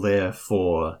always still there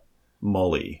for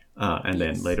Molly, and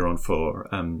then later on for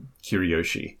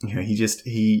Kiriyoshi. You know,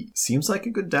 he seems like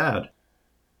a good dad.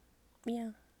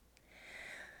 Yeah.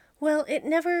 Well, it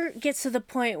never gets to the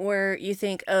point where you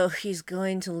think, oh, he's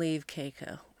going to leave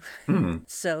Keiko.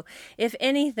 So, if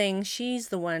anything, she's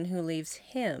the one who leaves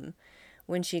him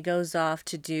when she goes off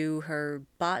to do her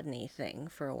botany thing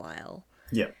for a while.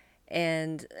 Yeah.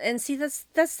 And see, that's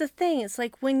the thing. It's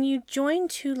like when you join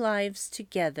two lives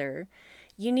together,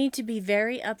 you need to be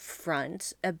very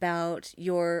upfront about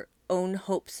your own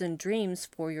hopes and dreams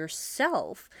for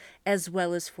yourself as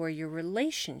well as for your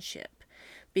relationship.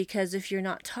 Because if you're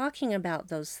not talking about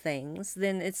those things,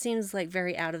 then it seems like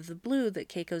very out of the blue that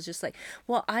Keiko's just like,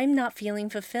 well, I'm not feeling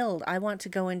fulfilled. I want to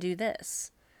go and do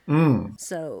this.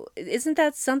 So isn't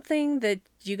that something that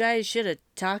you guys should have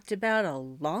talked about a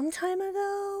long time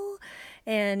ago?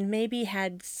 And maybe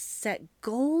had set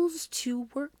goals to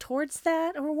work towards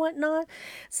that or whatnot.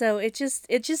 So it just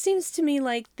seems to me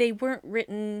like they weren't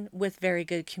written with very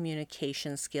good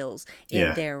communication skills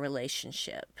in their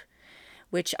relationship,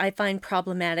 which I find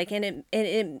problematic, and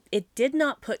it did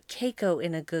not put Keiko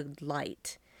in a good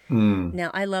light. Mm. Now,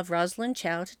 I love Rosalind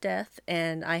Chow to death,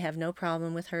 and I have no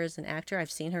problem with her as an actor. I've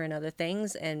seen her in other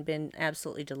things and been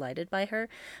absolutely delighted by her,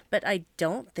 but I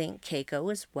don't think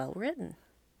Keiko is well written.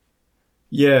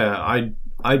 Yeah,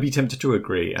 I'd be tempted to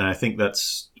agree, and I think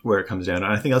that's where it comes down.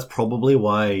 And I think that's probably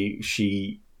why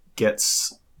she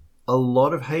gets a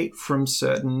lot of hate from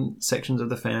certain sections of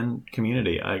the fan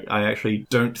community. I actually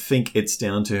don't think it's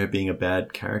down to her being a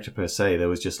bad character per se. There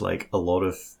was just like a lot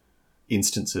of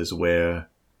instances where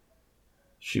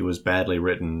she was badly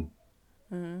written,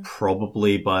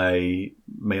 probably by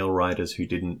male writers who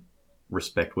didn't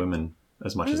respect women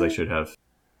as much as they should have.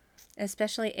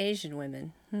 Especially Asian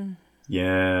women.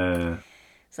 Yeah.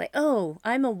 It's like, oh,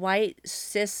 I'm a white,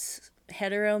 cis,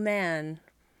 hetero man,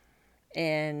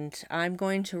 and I'm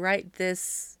going to write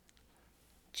this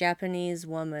Japanese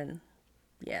woman.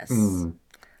 Yes, Mm.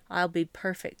 I'll be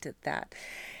perfect at that.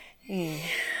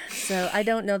 So I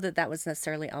don't know that that was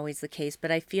necessarily always the case,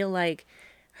 but I feel like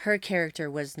her character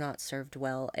was not served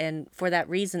well. And for that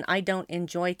reason, I don't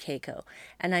enjoy Keiko.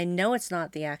 And I know it's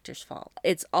not the actor's fault.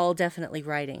 It's all definitely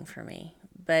writing for me.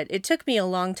 But it took me a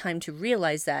long time to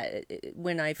realize that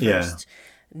when I Yeah. first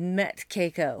met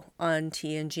Keiko on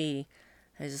TNG.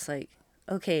 I was just like,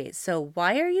 okay, so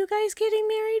why are you guys getting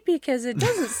married? Because it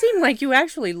doesn't seem like you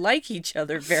actually like each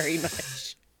other very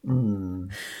much.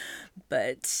 Mm.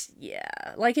 But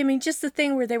yeah, like, I mean, just the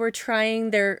thing where they were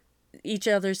trying each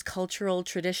other's cultural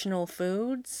traditional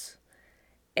foods.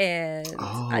 And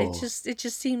Oh. it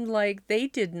just seemed like they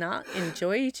did not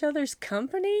enjoy each other's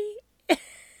company.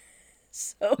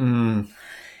 So Mm.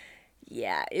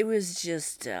 yeah, it was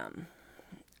just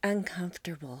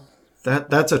uncomfortable.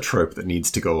 That's a trope that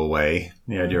needs to go away.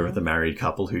 The idea of the married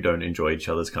couple who don't enjoy each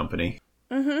other's company.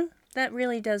 That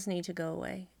really does need to go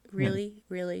away. Yeah. Really,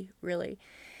 really, really.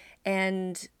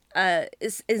 And and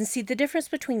see the difference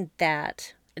between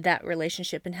that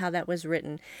relationship and how that was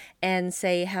written, and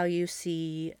say how you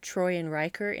see Troy and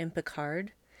Riker in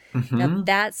Picard. Now Mm-hmm.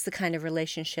 that's the kind of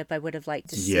relationship I would have liked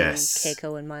to see Yes.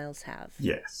 Keiko and Miles have.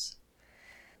 Yes.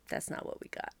 That's not what we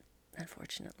got,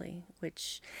 unfortunately.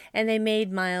 And they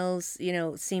made Miles,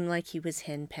 seem like he was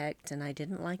henpecked, and I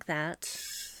didn't like that.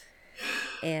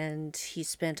 And he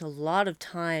spent a lot of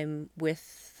time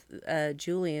with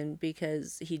Julian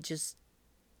because he just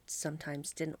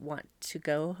sometimes didn't want to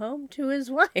go home to his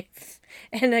wife.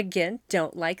 And again,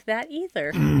 don't like that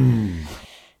either.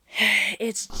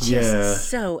 It's just Yeah.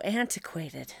 so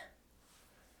antiquated.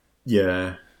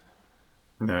 Yeah.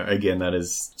 No, again, that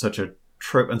is such a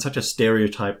trope and such a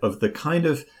stereotype of the kind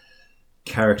of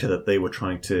character that they were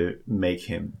trying to make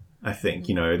him. I think,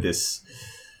 this.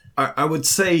 I would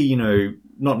say,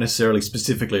 not necessarily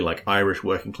specifically like Irish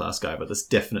working class guy, but there's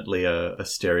definitely a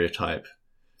stereotype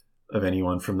of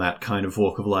anyone from that kind of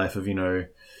walk of life of,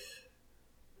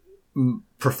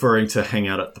 preferring to hang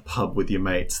out at the pub with your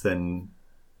mates than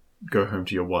go home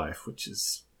to your wife, which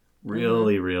is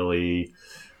really, really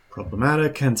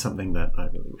problematic and something that I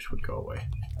really wish would go away.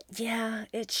 Yeah,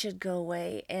 it should go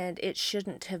away, and it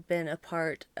shouldn't have been a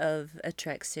part of a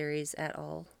Trek series at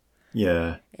all,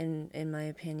 Yeah. in my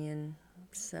opinion.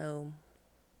 So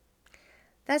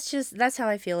that's how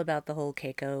I feel about the whole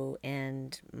Keiko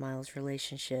and Miles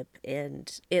relationship,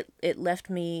 and it left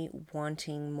me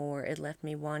wanting more. It left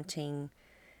me wanting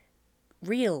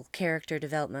real character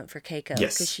development for Keiko,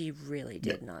 because Yes. she really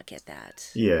did not get that.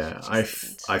 Yeah, She I, just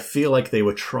didn't. I feel like they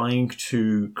were trying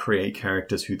to create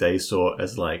characters who they saw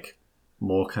as like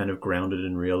more kind of grounded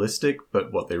and realistic,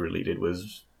 but what they really did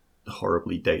was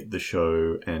horribly date the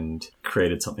show and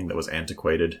created something that was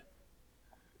antiquated.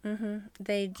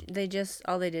 They just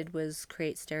all they did was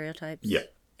create Yeah. stereotypes,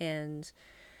 and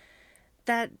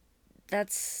that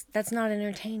that's not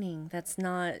entertaining. That's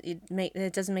not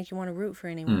it doesn't make you want to root for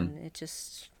anyone. It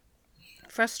just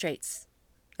frustrates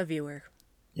a viewer,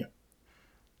 Yeah.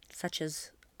 such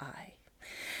as I.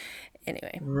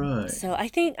 Anyway, Right. so I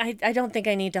don't think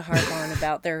I need to harp on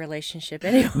about their relationship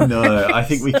anymore. No, I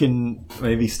think we can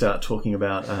maybe start talking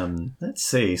about. Let's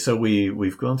see. So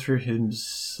we've gone through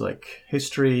his like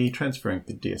history, transferring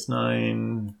to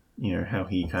DS9. How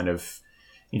he kind of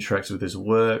interacts with his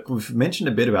work. We've mentioned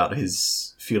a bit about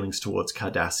his feelings towards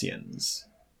Cardassians,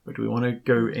 but do we want to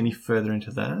go any further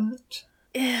into that?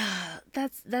 Yeah,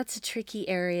 that's a tricky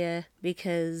area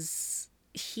because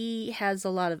he has a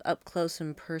lot of up close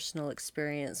and personal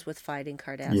experience with fighting Yeah.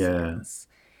 Cardassians.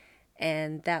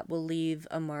 And that will leave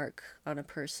a mark on a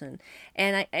person.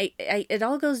 And it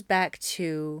all goes back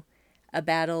to a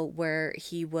battle where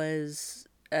he was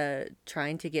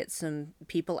trying to get some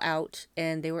people out,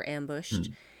 and they were ambushed.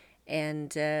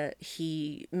 and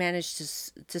he managed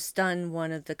to stun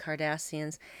one of the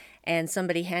Cardassians, and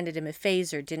somebody handed him a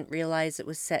phaser, didn't realize it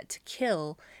was set to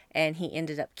kill, and he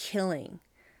ended up killing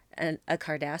a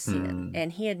Cardassian.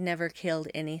 And he had never killed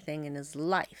anything in his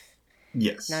life,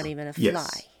 Yes. not even a fly.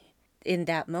 Yes. In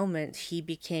that moment, he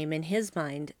became, in his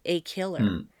mind, a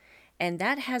killer. And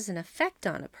that has an effect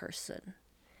on a person.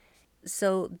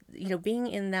 So, being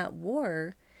in that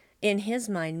war, in his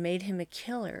mind, made him a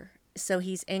killer. So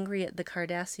he's angry at the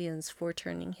Cardassians for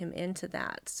turning him into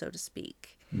that, so to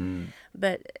speak.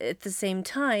 But at the same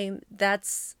time,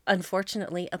 that's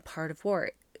unfortunately a part of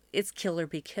war. It's kill or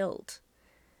be killed.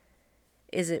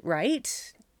 Is it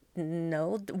right?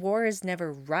 No, war is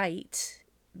never right,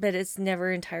 but it's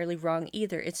never entirely wrong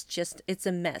either. It's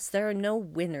a mess. There are no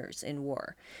winners in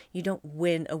war. You don't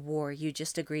win a war. You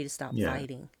just agree to stop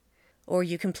fighting. Or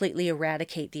you completely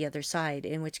eradicate the other side,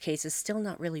 in which case it's still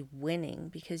not really winning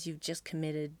because you've just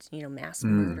committed, mass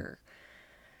murder.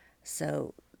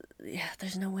 So, yeah,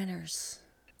 there's no winners.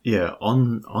 Yeah,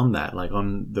 on that, like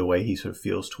on the way he sort of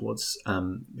feels towards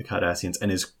the Cardassians,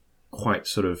 and is quite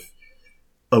sort of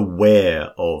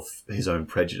aware of his own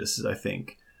prejudices, I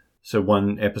think. So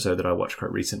one episode that I watched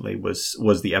quite recently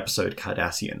was the episode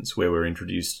Cardassians, where we're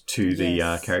introduced to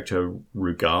the character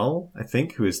Rugal, I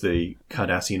think, who is the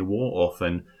Cardassian war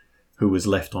orphan who was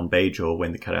left on Bajor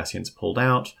when the Cardassians pulled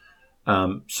out.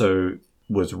 So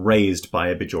was raised by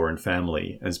a Bajoran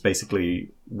family and is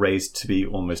basically raised to be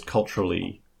almost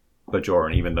culturally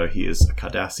Bajoran, even though he is a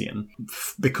Cardassian.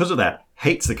 Because of that,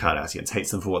 hates the Cardassians, hates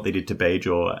them for what they did to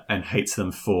Bajor, and hates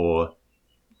them for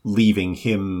leaving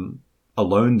him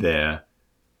alone there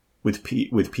with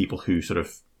people who sort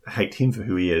of hate him for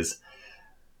who he is.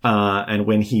 And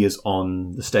when he is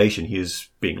on the station, he is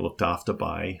being looked after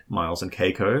by Miles and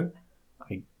Keiko.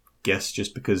 I guess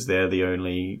just because they're the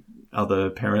only other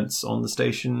parents on the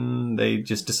station, they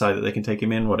just decide that they can take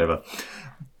him in, whatever.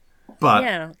 But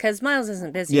yeah, because Miles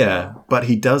isn't busy. Yeah, but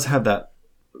he does have that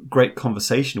great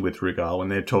conversation with Rugal when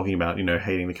they're talking about,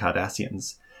 hating the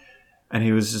Cardassians. And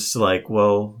he was just like,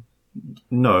 well,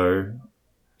 no,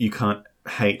 you can't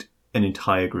hate an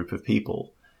entire group of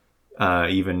people,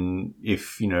 even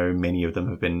if, many of them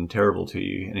have been terrible to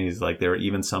you. And he's like, there are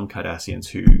even some Cardassians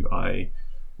who I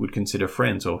would consider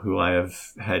friends or who I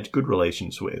have had good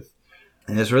relations with.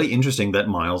 And it's really interesting that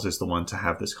Miles is the one to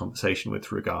have this conversation with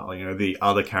Rugal, the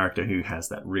other character who has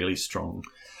that really strong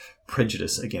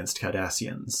prejudice against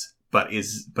Cardassians, but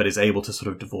is able to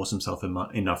sort of divorce himself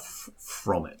enough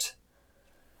from it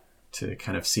to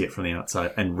kind of see it from the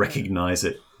outside and recognize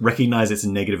its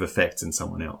negative effects in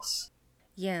someone else.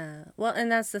 Yeah. Well,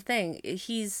 and that's the thing.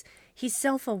 He's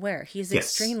self-aware. He's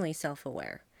extremely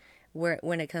self-aware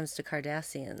when it comes to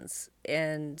Cardassians.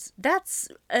 And that's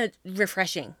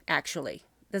refreshing, actually.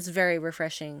 That's very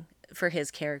refreshing for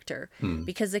his character.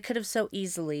 Because they could have so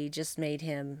easily just made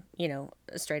him,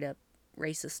 a straight-up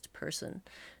racist person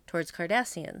towards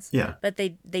Cardassians. Yeah. But they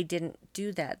didn't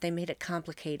do that. They made it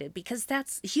complicated because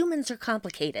humans are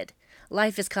complicated.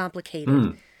 Life is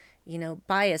complicated.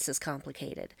 Bias is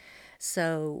complicated.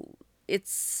 So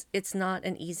it's not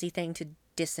an easy thing to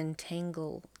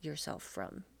disentangle yourself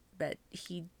from. But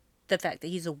the fact that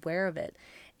he's aware of it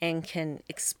and can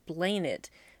explain it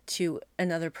to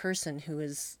another person who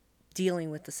is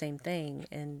dealing with the same thing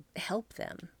and help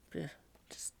them.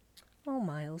 Just,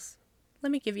 Miles,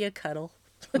 let me give you a cuddle.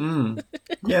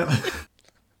 Yeah.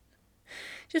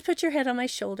 Just put your head on my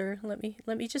shoulder. Let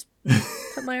me just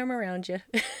put my arm around you.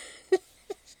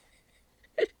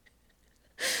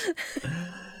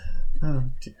 Oh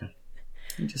dear.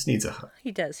 He just needs a hug.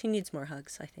 He does. He needs more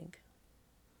hugs, I think.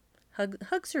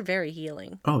 Hugs are very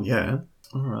healing. Oh yeah.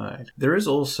 All right. There is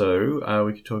also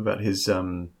we could talk about his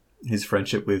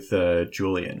friendship with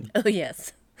Julian. Oh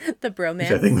yes, the bromance.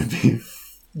 Which I think would be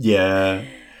yeah.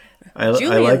 I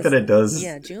like that it does.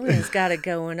 Yeah, Julian's got it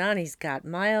going on. He's got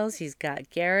Miles. He's got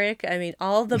Garrick. I mean,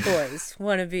 all the boys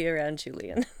want to be around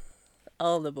Julian.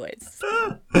 All the boys.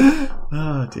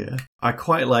 Oh dear. I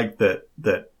quite like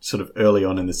that sort of early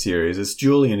on in the series, as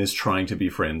Julian is trying to be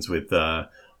friends with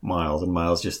Miles, and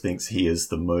Miles just thinks he is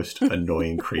the most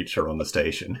annoying creature on the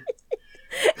station.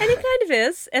 And he kind of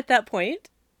is at that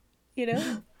point,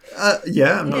 Yeah,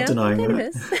 I'm not denying he kind that.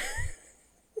 of is.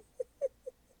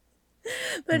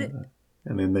 But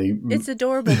and then it's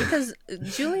adorable because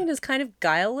Julian is kind of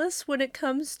guileless when it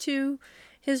comes to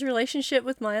his relationship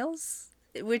with Miles,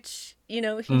 which,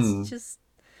 he's just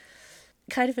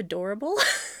kind of adorable.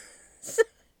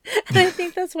 And I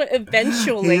think that's what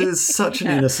eventually... He is such an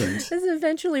innocent. That's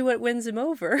eventually what wins him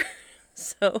over.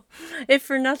 So, if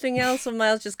for nothing else,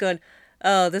 Miles just going,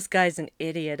 oh, this guy's an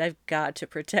idiot. I've got to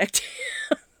protect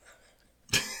him.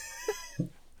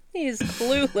 He's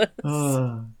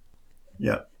clueless.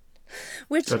 Yeah.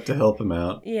 Which, Got to help him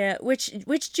out. yeah,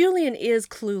 which Julian is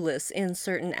clueless in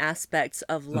certain aspects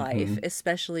of life,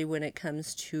 especially when it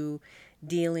comes to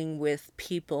dealing with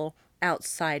people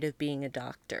outside of being a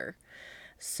doctor.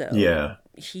 So Yeah.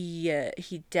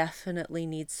 he definitely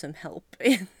needs some help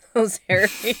in those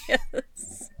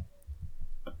areas.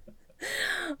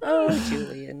 Oh,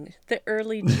 Julian, the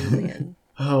early Julian.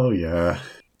 Oh, yeah.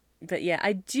 But yeah,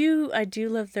 I do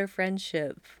love their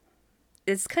friendship.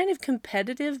 It's kind of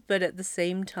competitive, but at the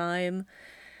same time,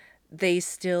 they It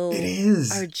still are is.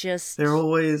 They're just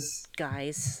always...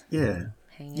 guys Yeah.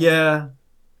 hanging out. Yeah.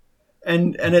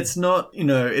 And it's not,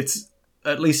 it's...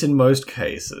 At least in most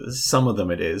cases, some of them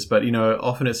it is, but,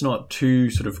 often it's not too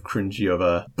sort of cringy of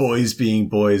a boys being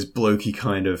boys, blokey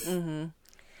kind of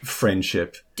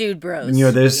friendship. Dude bros.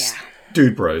 There's Yeah.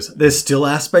 dude bros. There's still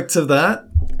aspects of that,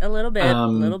 A little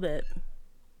bit.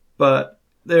 but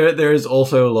there is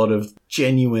also a lot of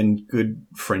genuine good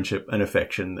friendship and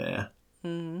affection there.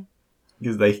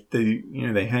 Because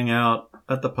they hang out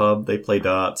at the pub, they play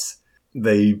darts,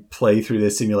 they play through their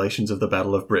simulations of the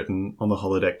Battle of Britain on the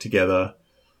holodeck together,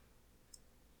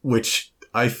 which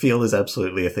I feel is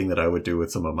absolutely a thing that I would do with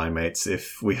some of my mates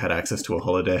if we had access to a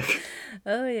holodeck.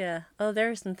 Oh yeah. Oh, there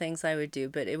are some things I would do,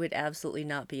 but it would absolutely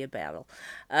not be a battle.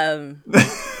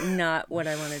 Not what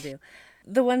I want to do.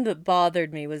 The one that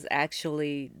bothered me was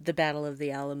actually the Battle of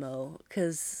the Alamo,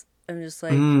 because I'm just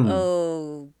like,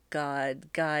 oh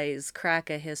God, guys, crack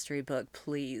a history book,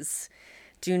 please.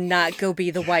 Do not go be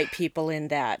the white people in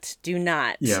that. Do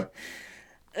not. Yeah.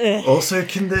 Also,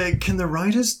 can the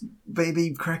writers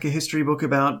maybe crack a history book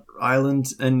about Ireland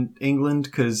and England?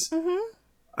 Because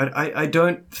I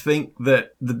don't think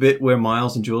that the bit where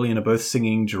Miles and Julian are both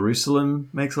singing Jerusalem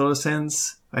makes a lot of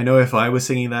sense. I know if I was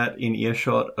singing that in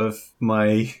earshot of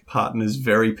my partner's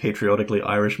very patriotically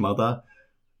Irish mother,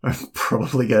 I'd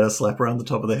probably get a slap around the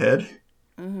top of the head.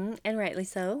 And rightly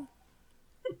so.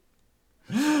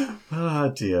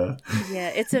 Ah, dear. Yeah,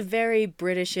 it's a very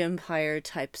British Empire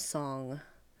type song.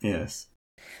 Yes.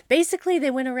 Basically,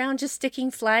 they went around just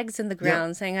sticking flags in the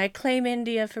ground saying, I claim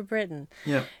India for Britain.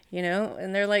 Yep.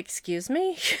 And they're like, excuse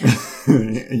me?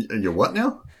 You're what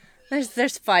now?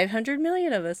 There's 500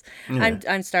 million of us. Yeah.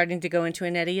 I'm starting to go into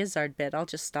an Eddie Izzard bit. I'll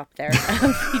just stop there.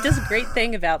 He does a great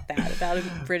thing about that, about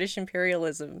British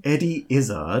imperialism. Eddie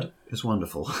Izzard is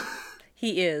wonderful.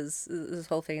 He is. This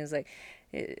whole thing is like,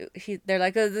 they're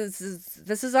like, oh, this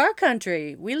is our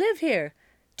country. We live here.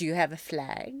 Do you have a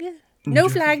flag? No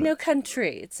flag, no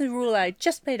country. It's a rule I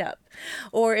just made up.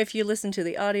 Or if you listen to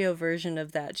the audio version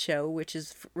of that show, which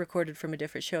is recorded from a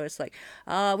different show, it's like,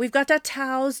 we've got our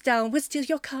towels down. We're still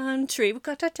your country. We've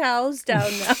got our towels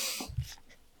down now.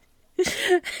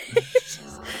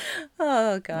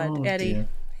 Oh, God. Oh, Eddie. dear.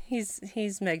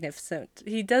 He's magnificent.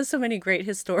 He does so many great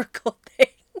historical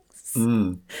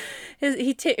things.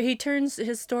 He turns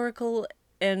historical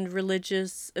and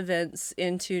religious events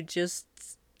into just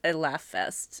a laugh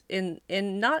fest in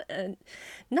not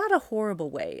a horrible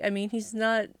way. I mean, he's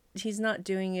not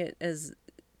doing it as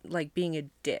like being a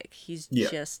dick. He's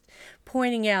just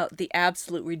pointing out the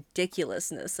absolute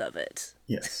ridiculousness of it.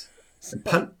 Yes.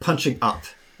 Punching up,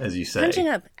 as you say. Punching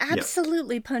up,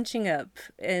 absolutely punching up,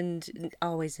 and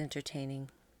always entertaining.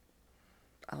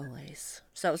 Always.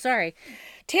 So sorry,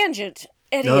 tangent.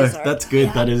 Eddie Izzard. That's good.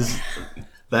 Yeah. That is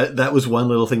that was one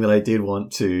little thing that I did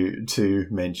want to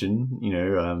mention.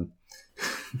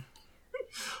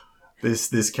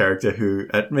 This character who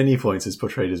at many points is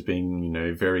portrayed as being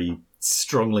very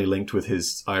strongly linked with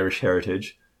his Irish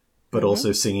heritage, but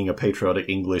also singing a patriotic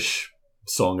English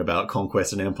song about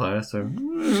conquest and empire. So.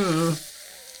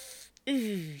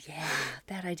 Ooh, yeah,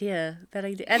 bad idea.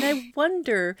 And I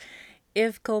wonder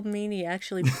if Colmini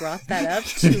actually brought that up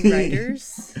to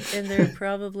writers, and they're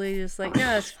probably just like,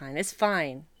 no, it's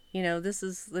fine. This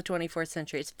is the 24th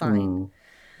century. It's fine.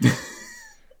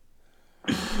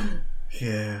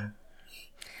 Yeah.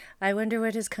 I wonder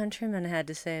what his countrymen had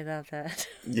to say about that.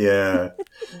 Yeah.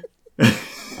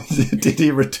 Did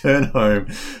he return home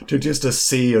to just a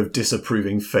sea of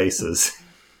disapproving faces,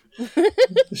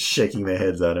 shaking their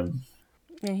heads at him?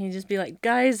 And he'd just be like,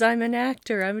 "Guys, I'm an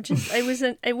actor. It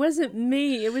wasn't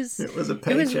me. It was a paycheck.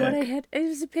 It was what I had. It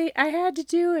was I had to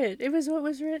do it. It was what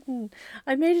was written.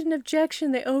 I made an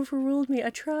objection. They overruled me. I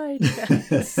tried,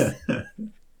 guys."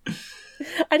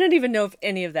 I don't even know if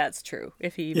any of that's true,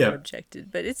 if he even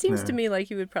objected. But it seems to me like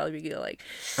he would probably be like,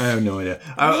 I have no idea.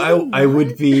 I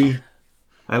would be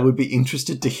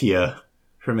interested to hear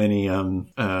from any of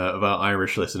our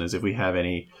Irish listeners if we have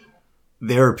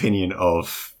their opinion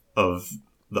of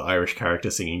the Irish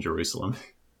character singing Jerusalem.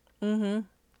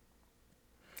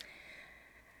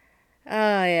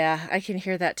 Oh yeah, I can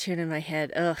hear that tune in my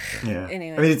head. Ugh. Yeah.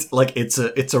 Anyway. I mean,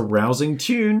 it's a rousing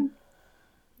tune,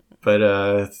 but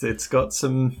it's got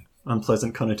some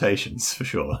unpleasant connotations for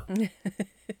sure.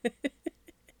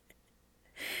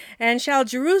 And shall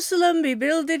Jerusalem be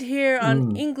builded here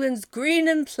on England's green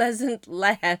and pleasant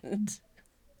land?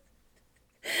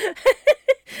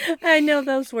 I know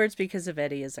those words because of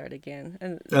Eddie Izzard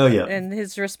again. Oh yeah. And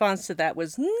his response to that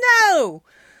was, no!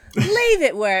 Leave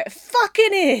it where it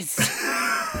fucking is!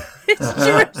 It's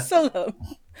Jerusalem!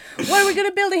 What are we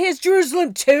gonna build it here?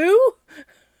 Jerusalem too?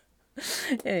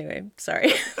 Anyway,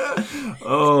 sorry.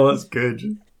 Oh, that's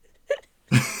good.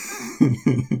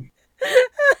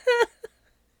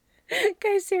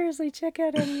 Guys, seriously, check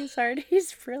out Eddie Izzard.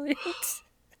 He's brilliant.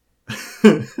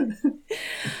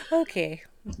 Okay.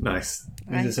 Nice.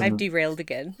 I've derailed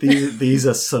again. These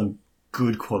are some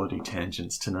good quality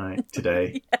tangents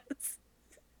today. Yes.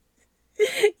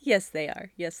 Yes, they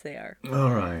are. Yes, they are.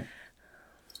 All right.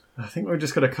 I think we've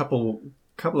just got a couple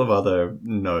of other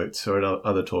notes or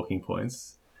other talking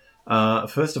points.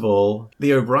 First of all,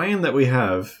 the O'Brien that we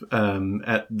have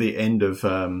at the end of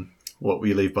What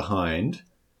We Leave Behind,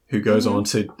 who goes on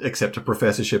to accept a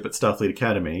professorship at Starfleet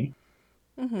Academy,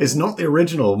 is not the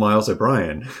original Miles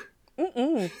O'Brien.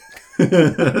 It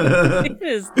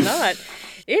is not.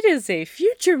 It is a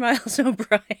future Miles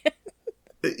O'Brien.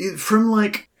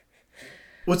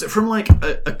 Was it from like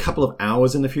a couple of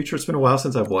hours in the future? It's been a while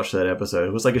since I've watched that episode.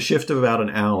 It was like a shift of about an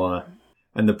hour,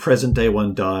 and the present day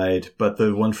one died, but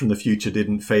the one from the future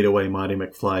didn't fade away Marty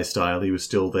McFly style. He was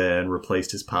still there and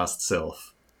replaced his past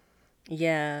self.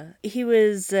 Yeah, he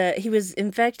was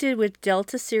infected with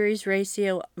Delta series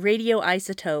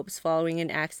radioisotopes following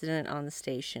an accident on the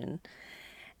station.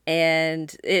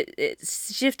 And it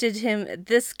shifted him,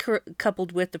 this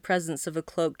coupled with the presence of a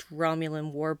cloaked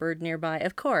Romulan warbird nearby,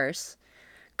 of course,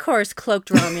 cloaked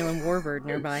Romulan warbird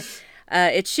nearby,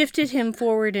 it shifted him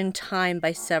forward in time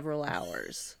by several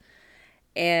hours.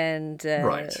 And,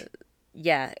 Right.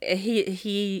 yeah,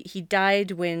 he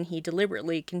died when he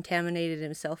deliberately contaminated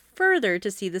himself further to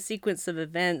see the sequence of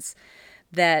events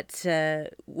that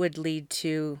would lead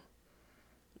to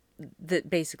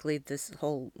basically this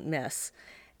whole mess.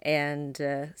 And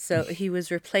so he was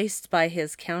replaced by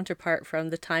his counterpart from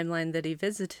the timeline that he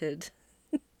visited.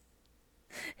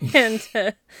 And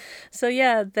so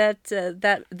yeah, that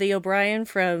the O'Brien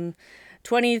from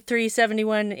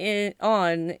 2371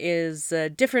 on is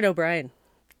different O'Brien.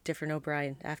 Different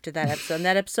O'Brien after that episode. And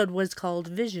that episode was called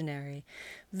Visionary.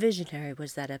 Visionary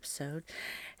was that episode.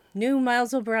 New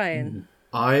Miles O'Brien.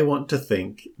 I want to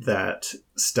think that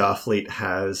Starfleet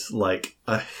has like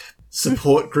a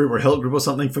support group or help group or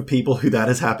something for people who that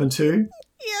has happened to.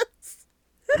 Yes.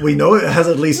 We know it has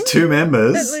at least 2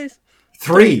 members. At least.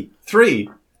 Three.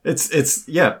 It's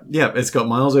yeah. It's got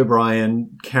Miles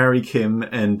O'Brien, Carrie Kim,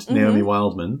 and Naomi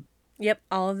Wildman. Yep,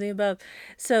 all of the above.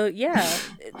 So yeah,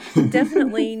 it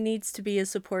definitely needs to be a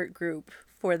support group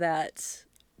for that.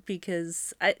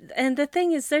 Because and the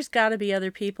thing is, there's got to be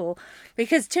other people,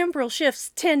 because temporal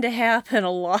shifts tend to happen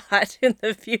a lot in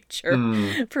the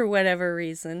future for whatever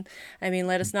reason. I mean,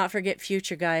 let us not forget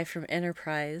Future Guy from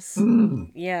Enterprise.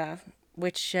 Yeah,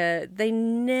 which they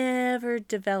never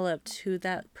developed who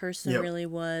that person really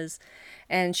was.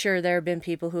 And sure, there have been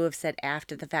people who have said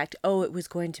after the fact, oh, it was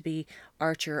going to be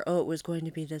Archer. Oh, it was going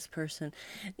to be this person.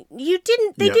 They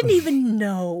didn't even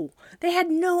know. They had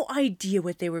no idea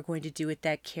what they were going to do with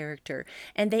that character.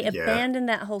 And they abandoned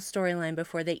that whole storyline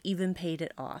before they even paid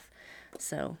it off.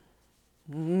 So,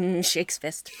 shakes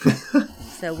fist.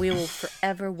 So we will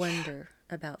forever wonder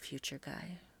about Future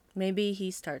Guy. Maybe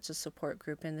he starts a support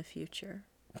group in the future.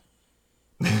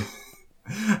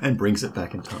 And brings it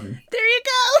back in time. There you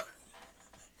go!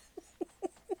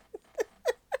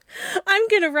 I'm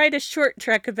going to write a short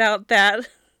trek about that.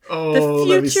 Oh, the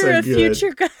that'd be future so of good.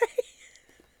 Future Guy.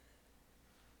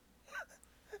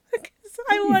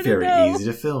 I want to know. Very easy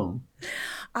to film.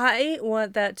 I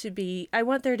want there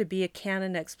to be a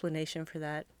canon explanation for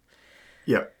that.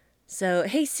 Yep. So,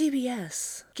 hey,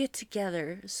 CBS, get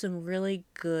together some really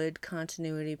good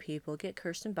continuity people. Get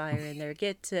Kirsten Beyer in there.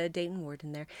 Get Dayton Ward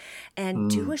in there. And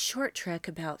do a short trek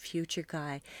about Future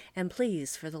Guy. And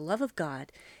please, for the love of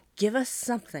God, give us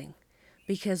something.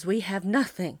 Because we have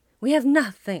nothing. We have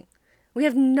nothing. We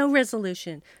have no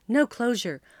resolution, no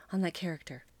closure on that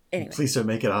character. Anyway. Please don't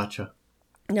make it Archer.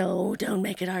 No, don't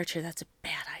make it Archer. That's a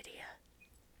bad idea.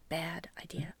 Bad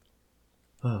idea.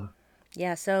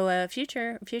 Yeah, so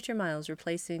future Miles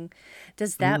replacing...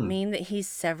 Does that mean that he's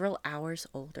several hours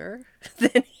older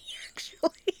than he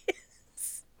actually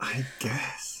is? I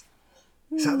guess.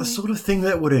 Is that the sort of thing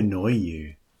that would annoy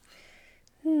you?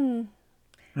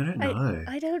 I don't know.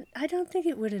 I don't think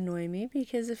it would annoy me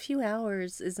because a few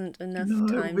hours isn't enough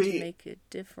No, time to make a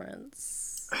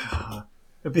difference.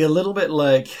 it'd be a little bit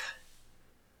like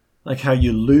how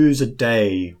you lose a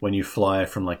day when you fly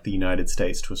from like the United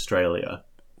States to Australia.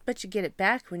 But you get it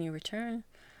back when you return.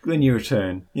 When you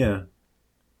return, yeah.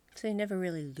 So you never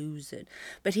really lose it.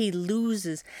 But he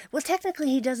loses. Well, technically,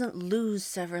 he doesn't lose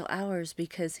several hours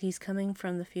because he's coming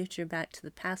from the future back to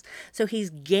the past. So he's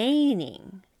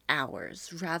gaining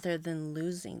hours rather than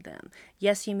losing them.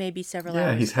 Yes, he may be several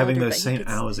hours Yeah, he's having older, those but same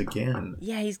hours again.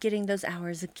 yeah, he's getting those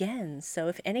hours again. So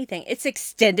if anything, it's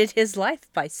extended his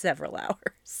life by several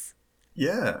hours.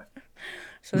 Yeah.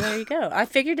 So there you go. I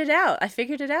figured it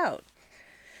out.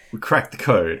 We cracked the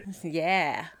code.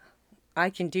 Yeah. I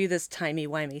can do this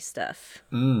timey-wimey stuff.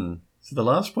 So the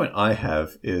last point I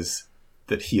have is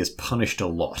that he is punished a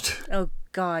lot. Oh,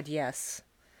 God, yes.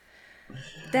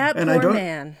 That And poor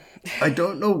man. I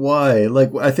don't know why.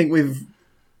 Like, I think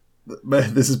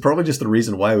this is probably just the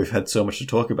reason why we've had so much to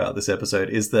talk about this episode,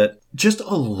 is that just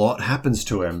a lot happens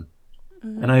to him.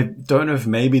 Mm-hmm. And I don't know if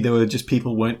maybe there were just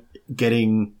people weren't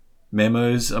getting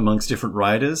memos amongst different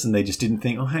writers and they just didn't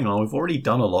think, oh, hang on, we've already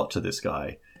done a lot to this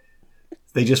guy.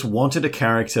 They just wanted a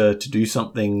character to do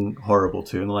something horrible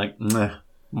to, and like, nah,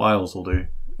 Miles will do.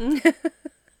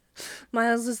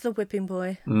 Miles is the whipping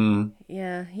boy. Mm.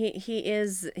 Yeah,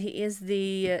 he's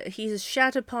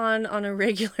shat upon on a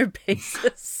regular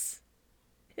basis.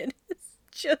 It is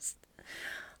just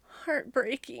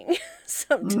heartbreaking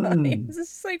sometimes.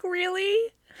 It's like,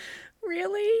 really?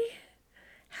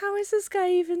 How is this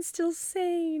guy even still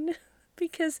sane?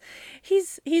 Because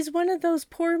he's one of those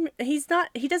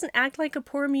he doesn't act like a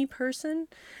poor me person,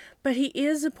 but he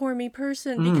is a poor me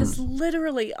person because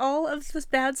literally all of this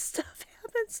bad stuff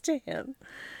happens to him.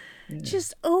 Yeah.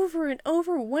 Just over and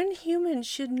over. One human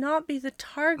should not be the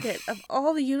target of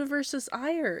all the universe's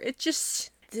ire.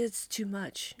 It's too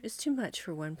much. It's too much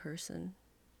for one person.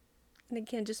 And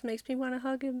again, just makes me want to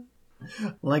hug him.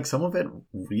 Like, some of it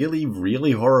really,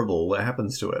 really horrible that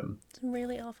happens to him. Some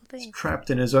really awful things. He's trapped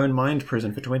in his own mind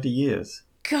prison for 20 years.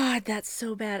 God, that's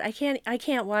so bad. I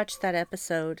can't watch that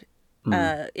episode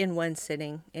in one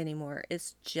sitting anymore.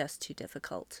 It's just too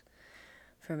difficult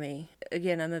for me.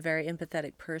 Again, I'm a very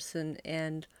empathetic person,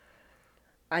 and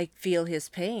I feel his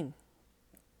pain.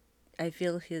 I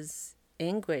feel his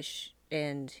anguish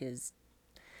and his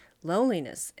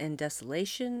loneliness and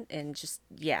desolation and just,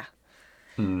 yeah.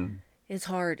 It's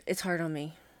hard. It's hard on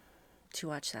me to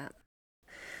watch that.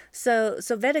 So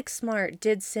Vedek Smart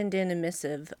did send in a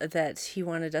missive that he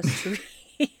wanted us to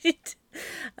read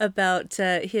about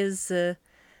his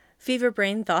fever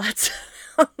brain thoughts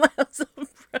on Miles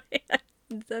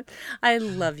O'Brien. I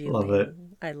love you. Love it.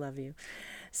 I love you.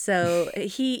 So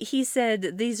he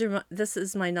said, this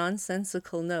is my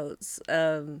nonsensical notes.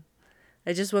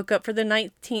 I just woke up for the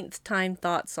 19th time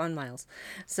thoughts on Miles.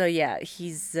 So yeah,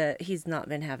 he's not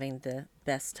been having the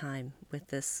best time with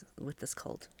this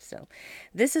cold. So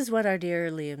this is what our dear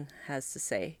Liam has to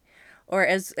say, or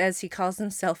as he calls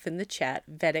himself in the chat,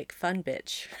 Vedek Fun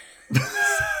Bitch.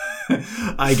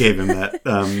 I gave him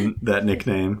that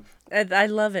nickname. I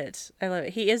love it.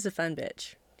 He is a fun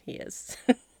bitch. He is.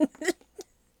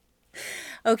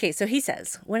 Okay, so he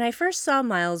says, when I first saw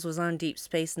Miles was on Deep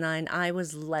Space Nine, I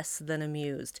was less than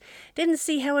amused. Didn't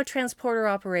see how a transporter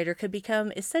operator could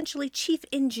become essentially chief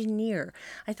engineer.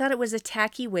 I thought it was a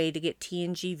tacky way to get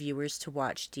TNG viewers to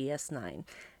watch DS9.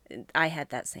 I had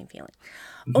that same feeling.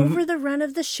 Mm-hmm. Over the run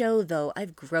of the show, though,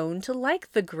 I've grown to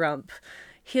like the Grump.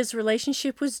 His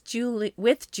relationship with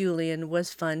Julian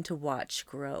was fun to watch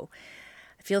grow.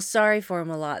 I feel sorry for him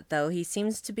a lot, though. He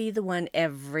seems to be the one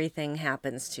everything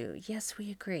happens to. Yes, we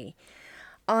agree.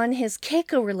 On his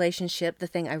Keiko relationship, the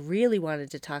thing I really wanted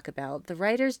to talk about, the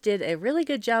writers did a really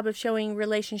good job of showing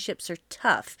relationships are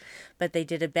tough, but they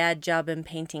did a bad job in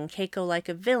painting Keiko like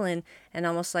a villain and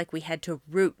almost like we had to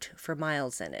root for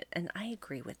Miles in it. And I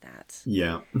agree with that.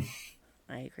 Yeah.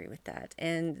 I agree with that.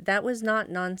 And that was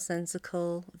not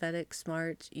nonsensical, Vedek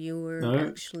Smart. You were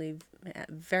actually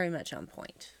very much on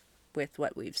point with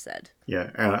what we've said.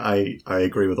 Yeah, and I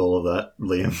agree with all of that,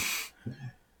 Liam.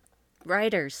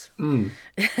 Writers.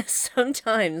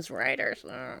 Sometimes writers.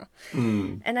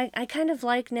 And I kind of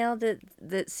like now that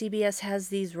CBS has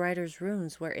these writers'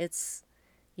 rooms where it's,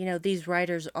 these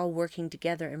writers all working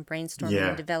together and brainstorming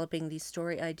and developing these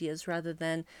story ideas rather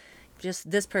than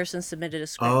just this person submitted a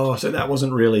script. Oh, so that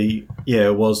wasn't really... Yeah,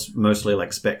 it was mostly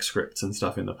like spec scripts and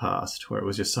stuff in the past where it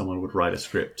was just someone would write a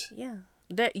script. Yeah.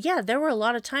 There were a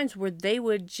lot of times where they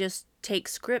would just take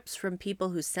scripts from people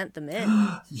who sent them in.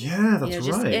 Yeah, that's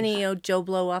just right. any Joe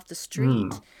Blow off the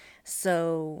street.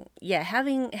 So yeah,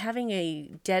 having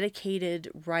a dedicated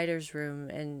writer's room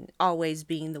and always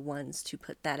being the ones to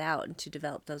put that out and to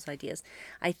develop those ideas,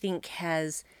 I think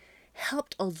has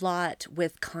helped a lot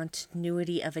with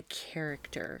continuity of a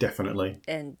character Definitely.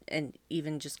 and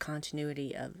even just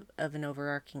continuity of an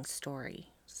overarching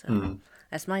story. So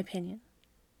that's my opinion.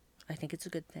 I think it's a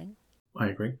good thing. I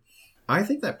agree. I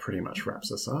think that pretty much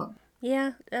wraps us up.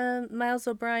 Yeah, Miles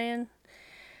O'Brien.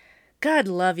 God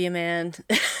love you, man.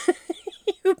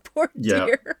 You poor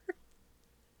dear.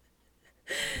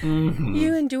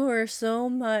 You endure so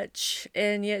much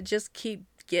and yet just keep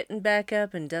getting back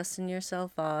up and dusting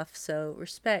yourself off. So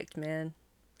respect, man.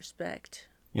 Respect.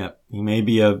 Yep. He may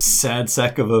be a sad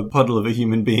sack of a puddle of a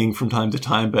human being from time to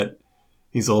time, but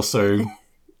he's also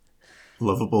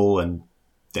lovable and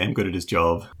damn good at his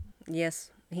job.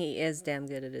 Yes, he is damn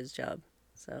good at his job.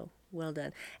 So well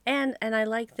done. And I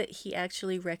like that he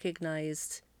actually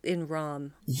recognized in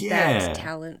Rom that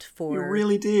talent for he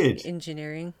really did.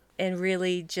 engineering and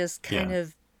really just kind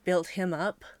of built him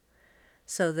up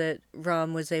so that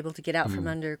Rom was able to get out from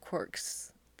under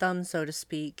Quark's thumb, so to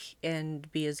speak, and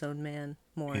be his own man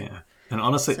more. Yeah. And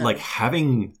honestly,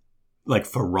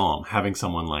 for Rom, having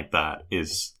someone like that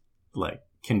is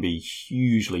can be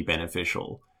hugely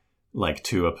beneficial,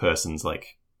 to a person's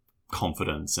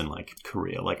confidence and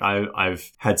career.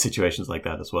 I've had situations like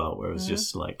that as well, where it was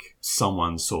just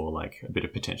someone saw a bit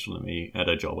of potential in me at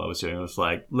a job I was doing. It was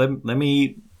let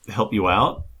me help you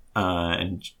out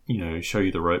and show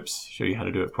you the ropes, show you how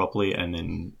to do it properly, and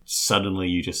then suddenly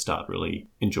you just start really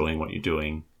enjoying what you're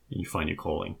doing and you find your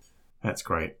calling. That's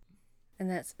great. And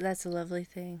that's a lovely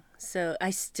thing. So I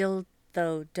still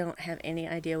though don't have any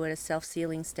idea what a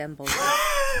self-sealing stem bolt is.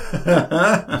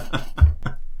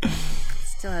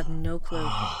 Still have no clue.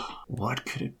 What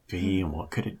could it be and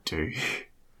what could it do?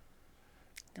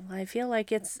 Well, I feel like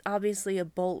it's obviously a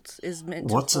bolt is meant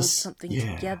to hold something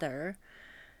together.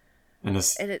 And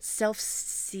it's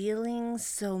self-sealing,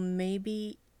 so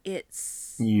maybe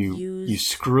it's you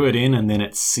screw it in and then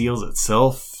it seals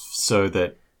itself so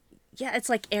that... Yeah, it's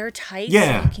airtight,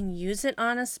 so you can use it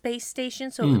on a space station,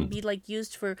 so it would be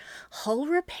used for hull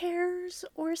repairs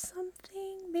or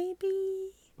something,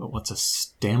 maybe? But what's a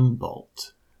stem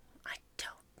bolt? I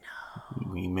don't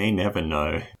know. We may never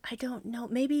know. I don't know.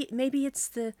 Maybe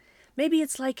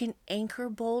it's like an anchor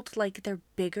bolt, they're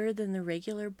bigger than the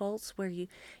regular bolts where you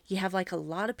have a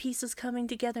lot of pieces coming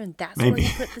together and that's where you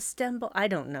put the stem bolt. I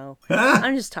don't know.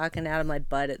 I'm just talking out of my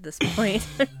butt at this point.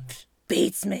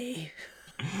 Beats me.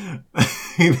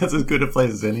 That's as good a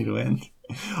place as any to end.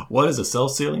 What is a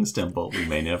self-sealing stem bolt? We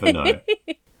may never know.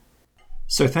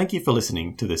 So thank you for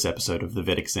listening to this episode of the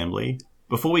Vedek Assembly.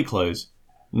 Before we close,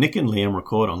 Nick and Liam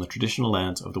record on the traditional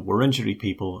lands of the Wurundjeri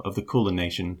people of the Kulin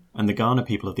Nation and the Kaurna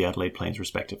people of the Adelaide Plains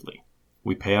respectively.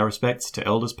 We pay our respects to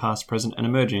elders past, present and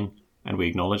emerging, and we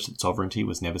acknowledge that sovereignty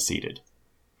was never ceded.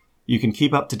 You can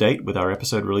keep up to date with our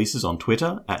episode releases on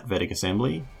Twitter at Vedek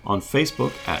Assembly, on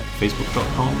Facebook at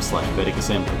facebook.com/Vedek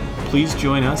Assembly. Please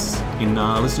join us in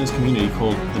our listeners community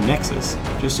called The Nexus.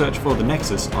 Just search for The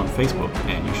Nexus on Facebook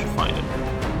and you should find it.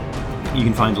 You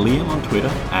can find Liam on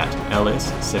Twitter at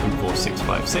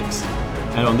LS74656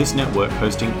 and on this network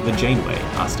hosting The Janeway,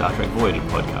 our Star Trek Voyager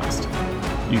podcast.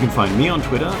 You can find me on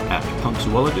Twitter at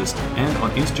Punkzoologist and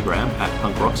on Instagram at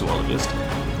PunkRockZoologist.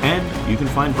 And you can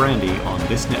find Brandy on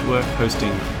this network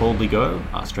hosting Boldly Go,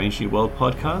 our Strange New World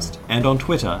podcast, and on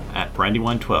Twitter at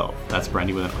Brandywine12. That's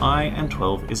Brandy with an I and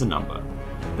 12 is a number.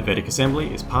 The Vedek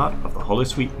Assembly is part of the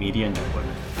Holosuite Media Network.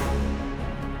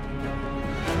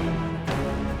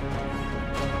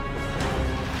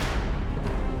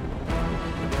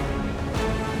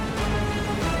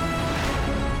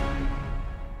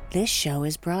 This show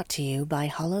is brought to you by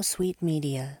Holosuite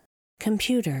Media.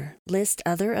 Computer, list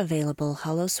other available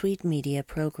Holosuite Media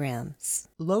programs.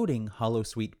 Loading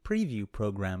Holosuite preview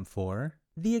program for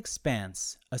The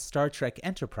Expanse, a Star Trek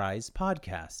Enterprise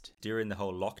podcast. During the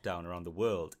whole lockdown around the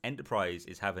world, Enterprise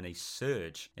is having a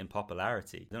surge in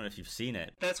popularity. I don't know if you've seen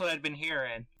it. That's what I'd been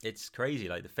hearing. It's crazy,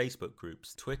 the Facebook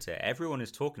groups, Twitter, everyone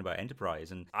is talking about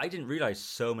Enterprise, and I didn't realize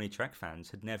so many Trek fans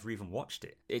had never even watched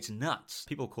it. It's nuts.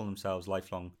 People call themselves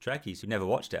lifelong Trekkies who never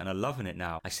watched it and are loving it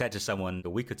now. I said to someone a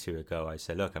week or two ago, I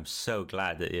said, look, I'm so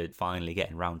glad that you're finally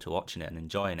getting around to watching it and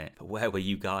enjoying it. But where were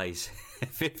you guys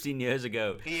 15 years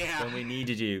ago when we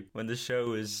needed you, when the show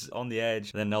was on the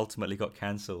edge and then ultimately got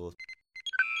cancelled?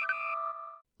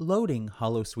 Loading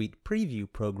Holosuite preview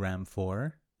program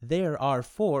for There Are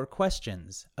 4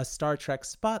 Questions, a Star Trek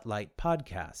Spotlight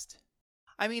podcast.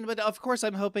 I mean, but of course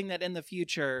I'm hoping that in the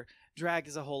future drag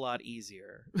is a whole lot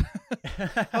easier.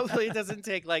 Hopefully it doesn't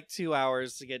take like 2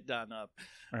 hours to get done up.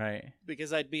 Right.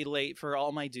 Because I'd be late for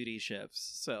all my duty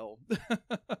shifts. So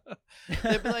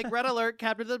they'd be like, red alert,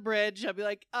 captain of the bridge. I'd be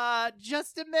like,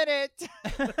 just a minute.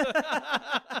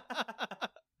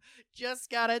 Just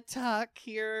gotta tuck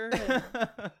here and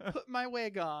put my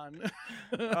wig on.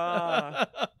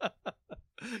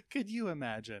 Could you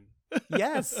imagine?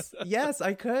 Yes,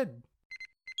 I could.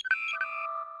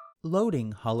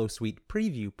 Loading Holosuite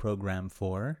preview program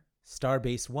for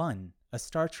Starbase One, a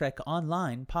Star Trek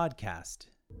Online podcast.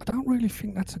 I don't really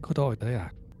think that's a good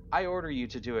idea. I order you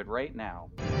to do it right now.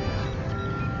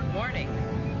 Warning.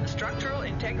 The structural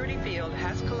integrity field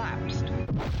has collapsed.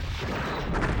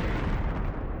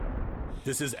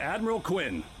 This is Admiral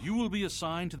Quinn. You will be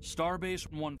assigned to Starbase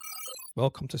 1.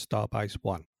 Welcome to Starbase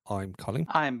 1. I'm Colin.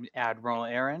 I'm Admiral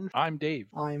Aaron. I'm Dave.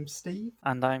 I'm Steve.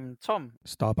 And I'm Tom.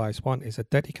 Starbase 1 is a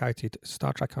dedicated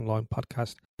Star Trek Online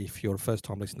podcast. If you're a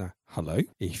first-time listener, hello.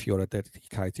 If you're a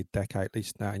dedicated decade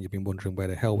listener and you've been wondering where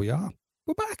the hell we are,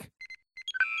 we're back.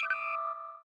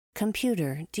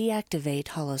 Computer, deactivate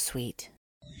Holosuite.